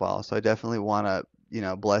that profile. So I definitely want to,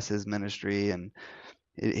 bless his ministry, and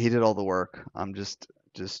he did all the work. I'm just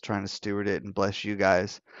trying to steward it and bless you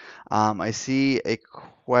guys. I see a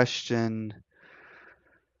question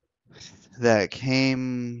that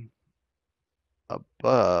came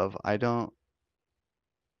above. I don't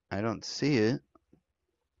see it.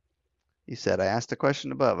 You said I asked a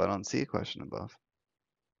question above. I don't see a question above.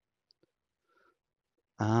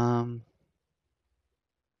 Um,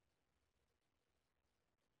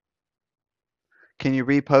 can you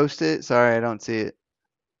repost it? Sorry, I don't see it.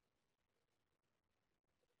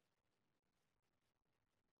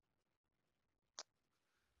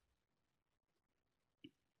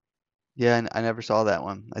 Yeah, I never saw that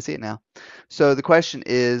one. I see it now. So the question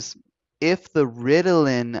is, if the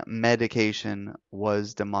Ritalin medication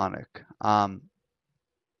was demonic,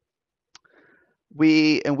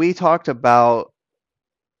 we talked about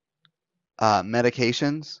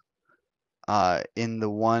medications in the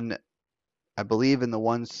one, I believe in the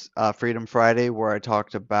one Freedom Friday where I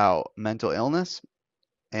talked about mental illness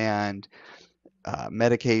and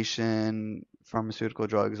medication, pharmaceutical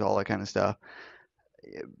drugs, all that kind of stuff.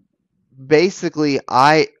 Basically,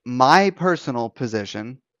 my personal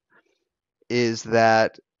position is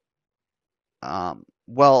that,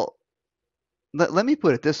 well, let me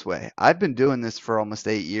put it this way. I've been doing this for almost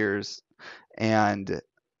 8 years, and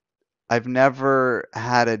I've never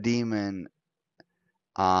had a demon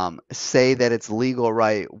say that its legal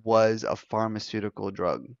right was a pharmaceutical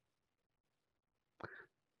drug.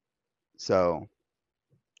 So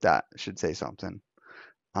that should say something.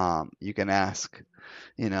 You can ask,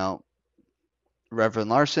 you know, Reverend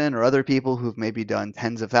Larson or other people who've maybe done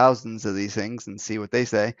tens of thousands of these things and see what they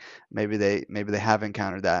say. Maybe they have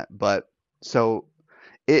encountered that. But so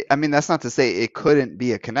I mean, that's not to say it couldn't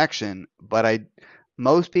be a connection, but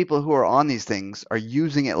Most people who are on these things are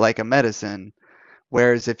using it like a medicine.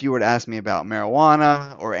 Whereas if you were to ask me about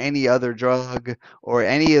marijuana or any other drug or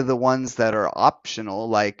any of the ones that are optional,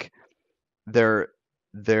 like they're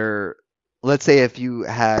they're let's say if you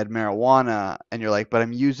had marijuana and you're like, but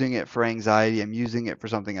I'm using it for anxiety, I'm using it for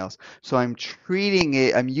something else. So I'm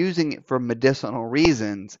using it for medicinal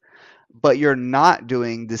reasons, but you're not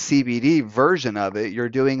doing the CBD version of it. You're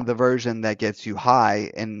doing the version that gets you high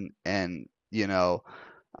and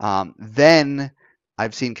then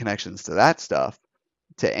I've seen connections to that stuff,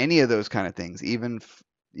 to any of those kind of things, even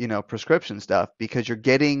prescription stuff, because you're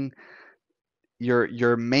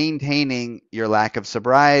maintaining your lack of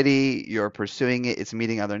sobriety, you're pursuing it, it's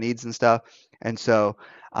meeting other needs and stuff. And so,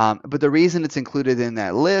 but the reason it's included in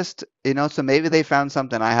that list, so maybe they found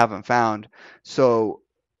something I haven't found. So,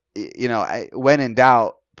 when in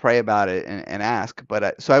doubt, pray about it and ask.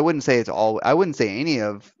 But so I wouldn't say any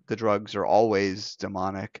of the drugs are always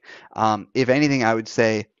demonic. If anything, I would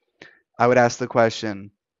ask the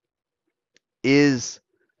question, is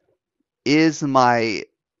is my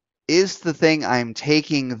is the thing I'm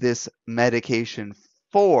taking this medication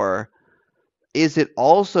for, is it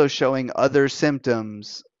also showing other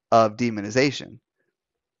symptoms of demonization,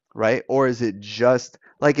 right? Or is it just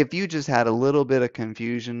like if you just had a little bit of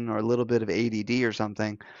confusion or a little bit of ADD or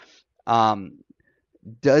something, um,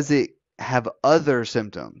 does it have other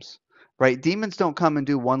symptoms, right? Demons don't come and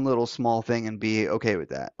do one little small thing and be okay with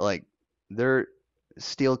that. Like they're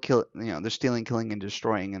they're stealing, killing, and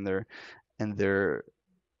destroying, and they're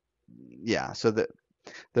yeah, so that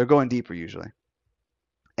they're going deeper usually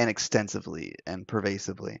and extensively and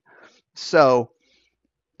pervasively. So,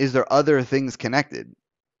 is there other things connected?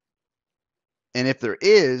 And if there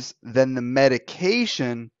is, then the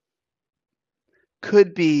medication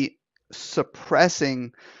could be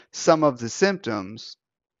suppressing some of the symptoms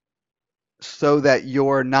so that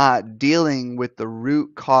you're not dealing with the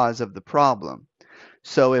root cause of the problem.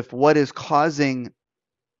 So, if what is causing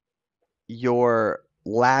your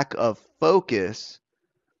lack of focus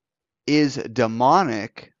is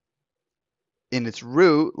demonic in its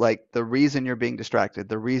root, like the reason you're being distracted,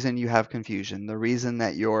 the reason you have confusion, the reason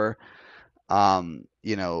that you're, um,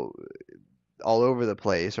 you know, all over the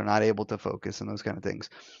place or not able to focus and those kind of things.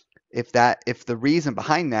 If the reason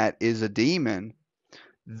behind that is a demon,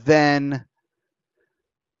 then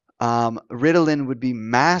Ritalin would be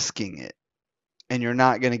masking it, and you're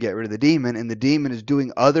not going to get rid of the demon, and the demon is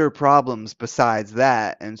doing other problems besides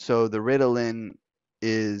that, and so the Ritalin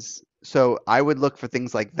is. So I would look for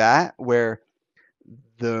things like that where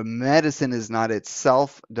the medicine is not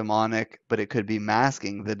itself demonic, but it could be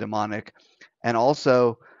masking the demonic. And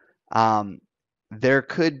also, um, there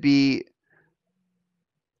could be,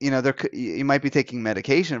 you might be taking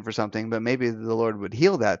medication for something, but maybe the Lord would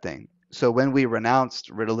heal that thing. So when we renounced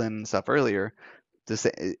Ritalin and stuff earlier,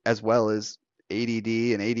 as well as ADD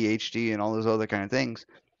and ADHD and all those other kind of things,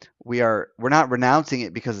 we're not renouncing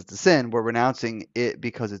it because it's a sin. We're renouncing it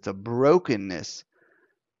because it's a brokenness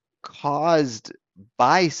caused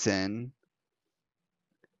by sin,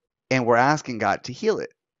 and we're asking God to heal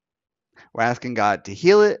it. We're asking God to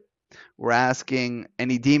heal it. We're asking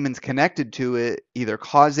any demons connected to it, either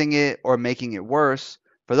causing it or making it worse,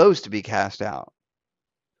 for those to be cast out.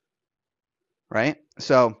 Right?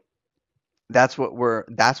 So that's what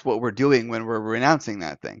we're doing when we're renouncing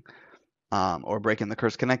that thing, or breaking the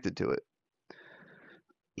curse connected to it.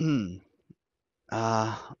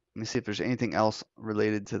 Let me see if there's anything else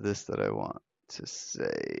related to this that I want to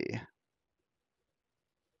say.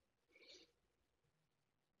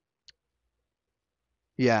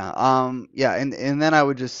 Yeah, and then I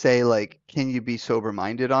would just say, like, can you be sober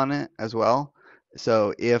minded on it as well?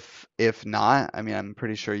 So if not, I mean, I'm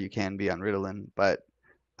pretty sure you can be on Ritalin, but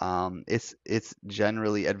it's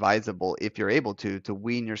generally advisable, if you're able to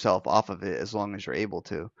wean yourself off of it as long as you're able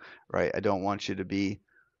to, right? I don't want you to be,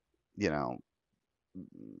 you know,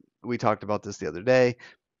 we talked about this the other day.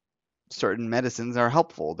 Certain medicines are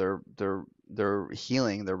helpful. They're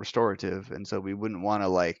healing, they're restorative, and so we wouldn't want to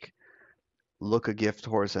like look a gift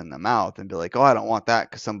horse in the mouth and be like, "Oh, I don't want that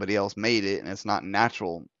because somebody else made it and it's not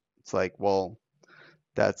natural." It's like, well,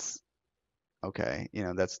 that's okay.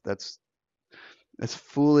 That's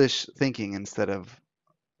foolish thinking instead of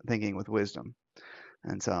thinking with wisdom.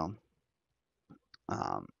 And so,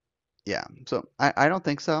 um, yeah. So I don't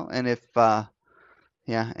think so. And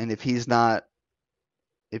yeah, and if he's not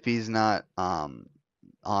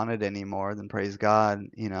on it anymore, then praise God.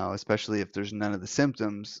 Especially if there's none of the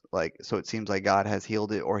symptoms. Like, so it seems like God has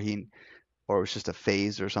healed it, or it was just a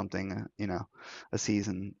phase or something, a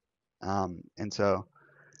season. And so,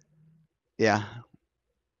 yeah,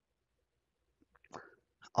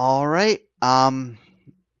 All right.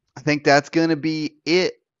 I think that's gonna be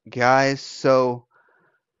it, guys. So,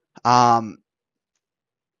 um,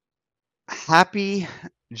 happy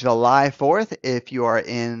July 4th if you are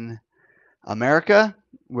in America,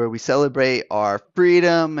 where we celebrate our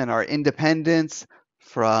freedom and our independence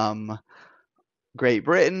from Great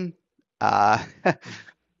Britain. Uh,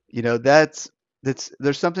 that's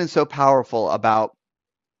there's something so powerful about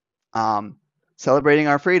um, celebrating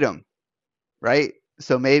our freedom, right?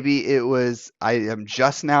 So maybe it was, I am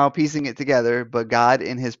just now piecing it together, but God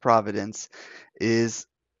in his providence is,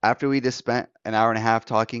 after we just spent an hour and a half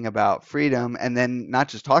talking about freedom, and then not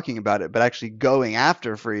just talking about it, but actually going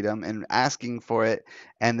after freedom and asking for it,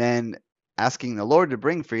 and then asking the Lord to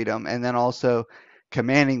bring freedom, and then also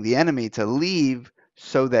commanding the enemy to leave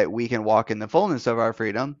so that we can walk in the fullness of our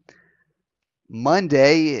freedom.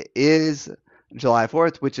 Monday is July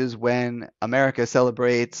 4th, which is when America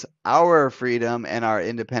celebrates our freedom and our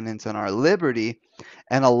independence and our liberty.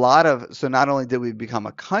 And so not only did we become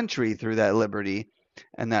a country through that liberty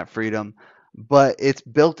and that freedom, but it's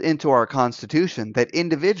built into our Constitution that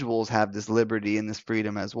individuals have this liberty and this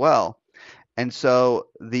freedom as well. And so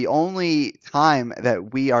the only time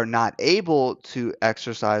that we are not able to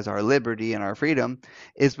exercise our liberty and our freedom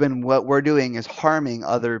is when what we're doing is harming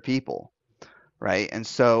other people, right? And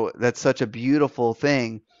so that's such a beautiful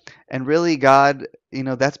thing. And really, God,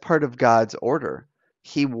 that's part of God's order.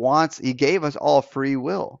 He gave us all free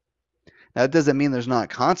will. Now, that doesn't mean there's not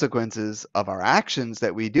consequences of our actions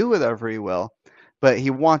that we do with our free will, but He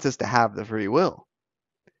wants us to have the free will.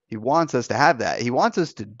 He wants us to have that. He wants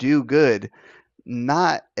us to do good,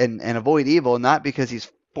 not and avoid evil, not because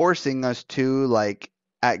He's forcing us to, like,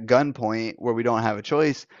 at gunpoint where we don't have a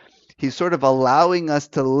choice. He's sort of allowing us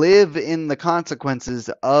to live in the consequences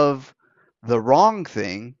of the wrong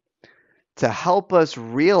thing to help us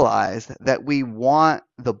realize that we want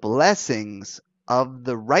the blessings of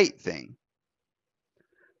the right thing,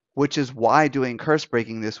 which is why doing curse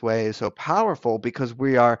breaking this way is so powerful, because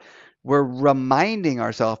we're reminding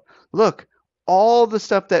ourselves, look, all the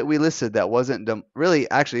stuff that we listed that wasn't really,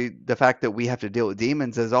 actually, the fact that we have to deal with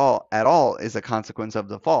demons at all is a consequence of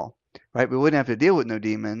the fall, right? We wouldn't have to deal with no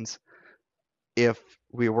demons if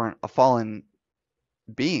we weren't a fallen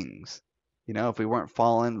beings, if we weren't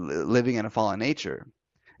living in a fallen nature.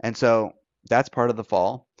 And so that's part of the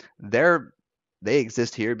fall. They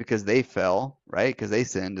exist here because they fell, right? Because they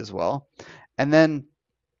sinned as well. And then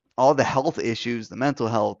all the health issues, the mental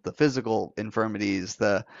health, the physical infirmities,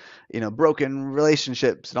 the broken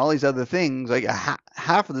relationships, and all these other things, like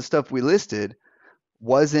half of the stuff we listed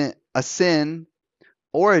wasn't a sin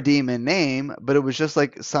or a demon name, but it was just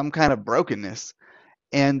like some kind of brokenness.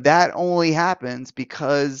 And that only happens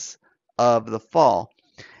because of the fall.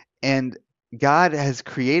 And God has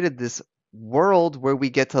created this world where we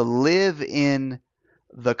get to live in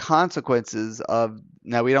the consequences of,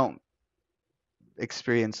 now we don't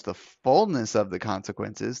experience the fullness of the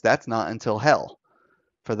consequences. That's not until hell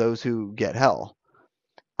for those who get hell.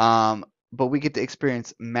 But we get to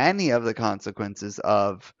experience many of the consequences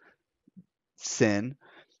of sin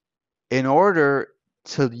in order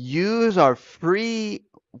to use our free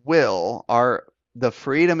will, the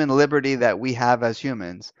freedom and liberty that we have as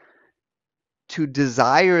humans, to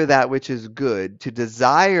desire that which is good, to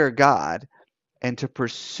desire God, and to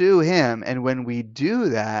pursue Him. And when we do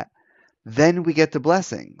that, then we get the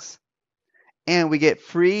blessings. And we get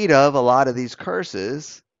freed of a lot of these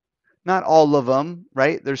curses. Not all of them,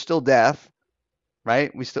 right? There's still death,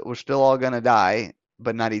 right? We're still all gonna die,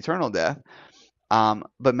 but not eternal death.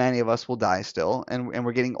 But many of us will die still, and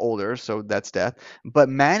we're getting older, so that's death. But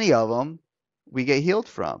many of them we get healed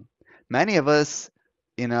from. Many of us,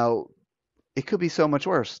 you know, it could be so much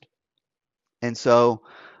worse. And so,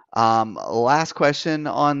 last question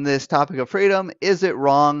on this topic of freedom: is it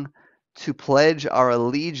wrong to pledge our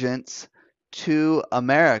allegiance to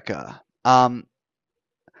America?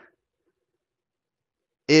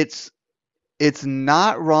 It's it's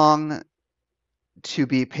not wrong to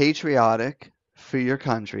be patriotic for your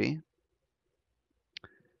country.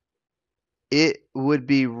 It would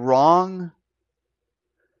be wrong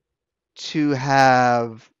to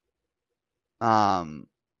have um,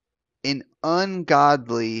 an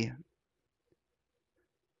ungodly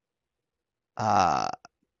uh,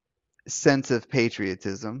 sense of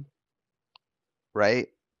patriotism, right?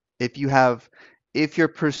 If you have, if you're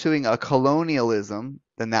pursuing a colonialism,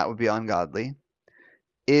 then that would be ungodly.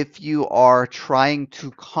 If you are trying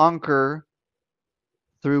to conquer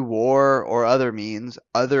through war or other means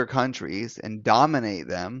other countries and dominate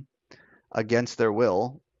them against their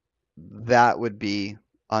will, that would be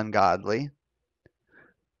ungodly.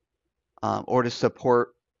 Or to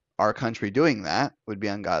support our country doing that would be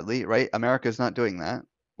ungodly, right? America's not doing that.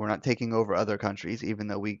 We're not taking over other countries, even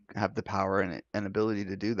though we have the power and ability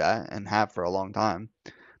to do that and have for a long time.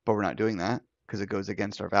 But we're not doing that because it goes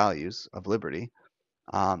against our values of liberty.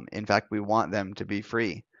 In fact, we want them to be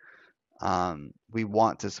free. We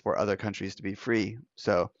want to support other countries to be free.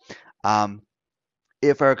 So, um,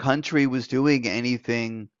 if our country was doing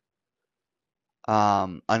anything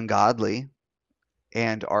ungodly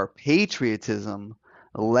and our patriotism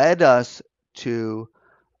led us to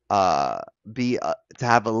be to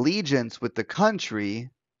have allegiance with the country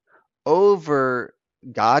over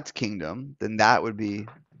God's kingdom, then that would be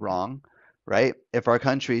wrong, right? If our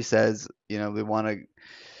country says, we want to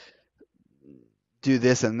do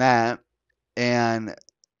this and that, and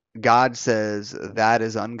God says that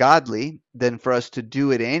is ungodly, then for us to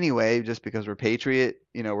do it anyway, just because we're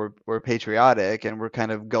we're patriotic and we're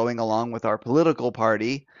kind of going along with our political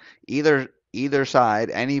party, either side,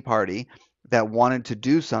 any party that wanted to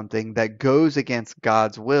do something that goes against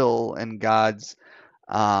God's will and God's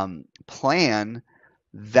plan,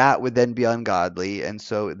 that would then be ungodly, and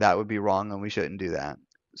so that would be wrong, and we shouldn't do that.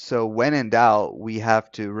 So when in doubt, we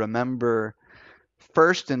have to remember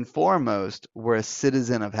first and foremost, we're a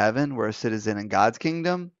citizen of heaven, we're a citizen in God's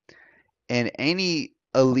kingdom, and any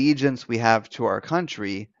allegiance we have to our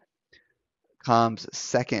country comes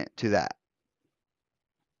second to that.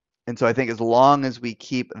 And so I think as long as we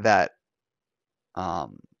keep that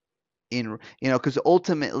because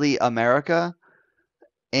ultimately America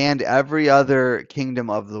and every other kingdom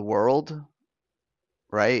of the world,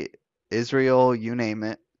 right? Israel, you name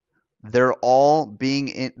it, they're all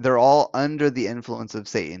under the influence of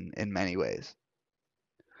Satan in many ways.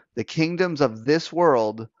 The kingdoms of this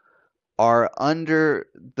world are under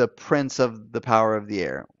the prince of the power of the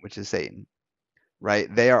air, which is Satan,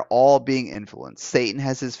 right? They are all being influenced. Satan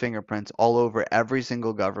has his fingerprints all over every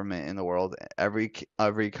single government in the world, every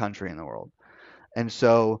country in the world. And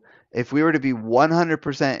so, if we were to be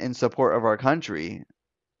 100% in support of our country,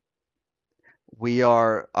 we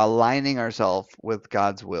are aligning ourselves with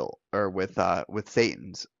God's will or with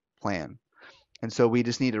Satan's plan. And so we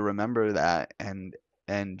just need to remember that and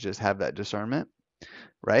just have that discernment,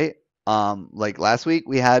 right? Like last week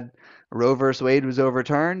we had Roe versus Wade was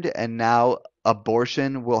overturned, and now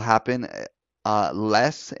abortion will happen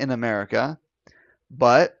less in America,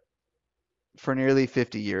 but for nearly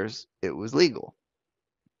 50 years it was legal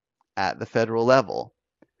at the federal level,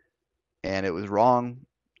 and it was wrong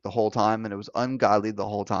the whole time, and it was ungodly the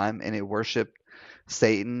whole time, and it worshiped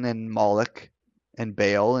Satan and Moloch and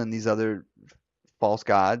Baal and these other false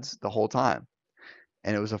gods the whole time.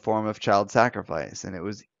 And it was a form of child sacrifice, and it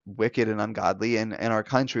was wicked and ungodly, and our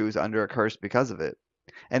country was under a curse because of it,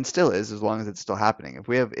 and still is, as long as it's still happening. If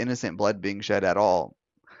we have innocent blood being shed at all,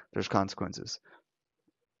 there's consequences.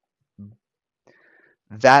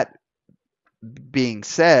 That being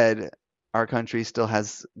said, our country still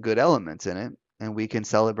has good elements in it, and we can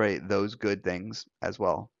celebrate those good things as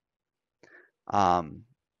well.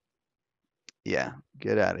 Yeah,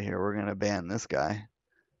 get out of here. We're gonna ban this guy.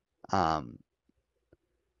 Um,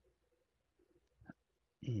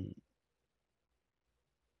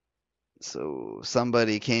 So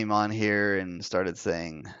somebody came on here and started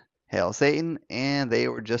saying Hail Satan, and they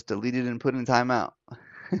were just deleted and put in timeout.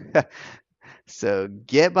 So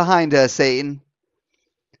get behind us, Satan.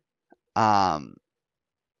 Um,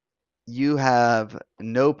 you have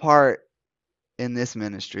no part in this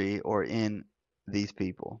ministry or in these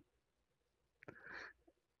people.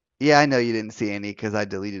 Yeah, I know you didn't see any because I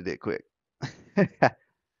deleted it quick.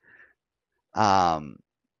 um,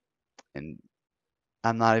 and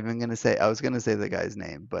I'm not even gonna say. I was gonna say the guy's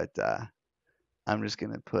name, but I'm just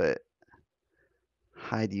gonna put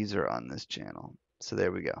hide user on this channel. So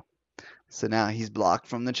there we go. So now he's blocked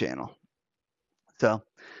from the channel. So,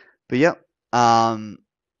 but yep.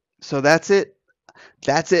 So that's it.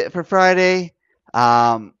 That's it for Friday.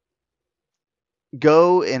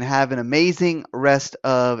 Go and have an amazing rest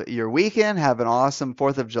of your weekend. Have an awesome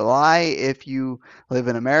 4th of July if you live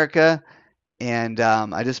in America. And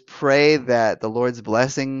I just pray that the Lord's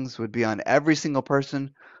blessings would be on every single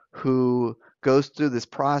person who goes through this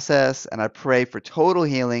process. And I pray for total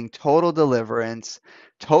healing, total deliverance,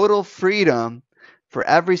 total freedom for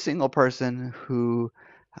every single person who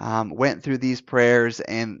went through these prayers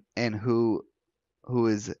and who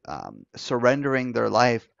is surrendering their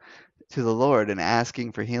life to the Lord and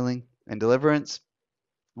asking for healing and deliverance.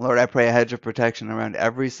 Lord, I pray a hedge of protection around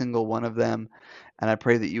every single one of them, and I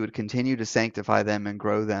pray that you would continue to sanctify them and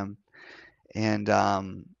grow them. And all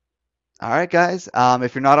right, guys,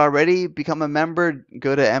 if you're not already, become a member.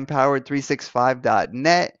 Go to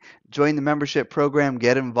empowered365.net. join the membership program,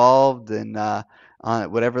 get involved, and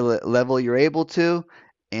on whatever level you're able to.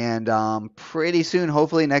 And pretty soon,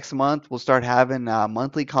 hopefully next month, we'll start having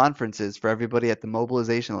monthly conferences for everybody at the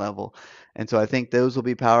mobilization level. And so I think those will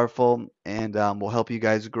be powerful and will help you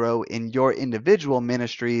guys grow in your individual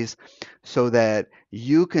ministries so that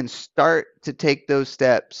you can start to take those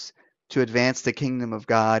steps to advance the kingdom of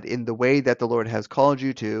God in the way that the Lord has called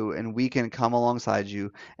you to, and we can come alongside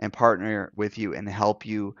you and partner with you and help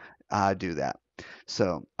you do that.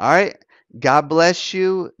 So, all right. God bless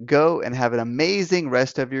you. Go and have an amazing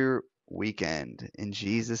rest of your weekend. In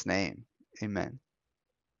Jesus' name, amen.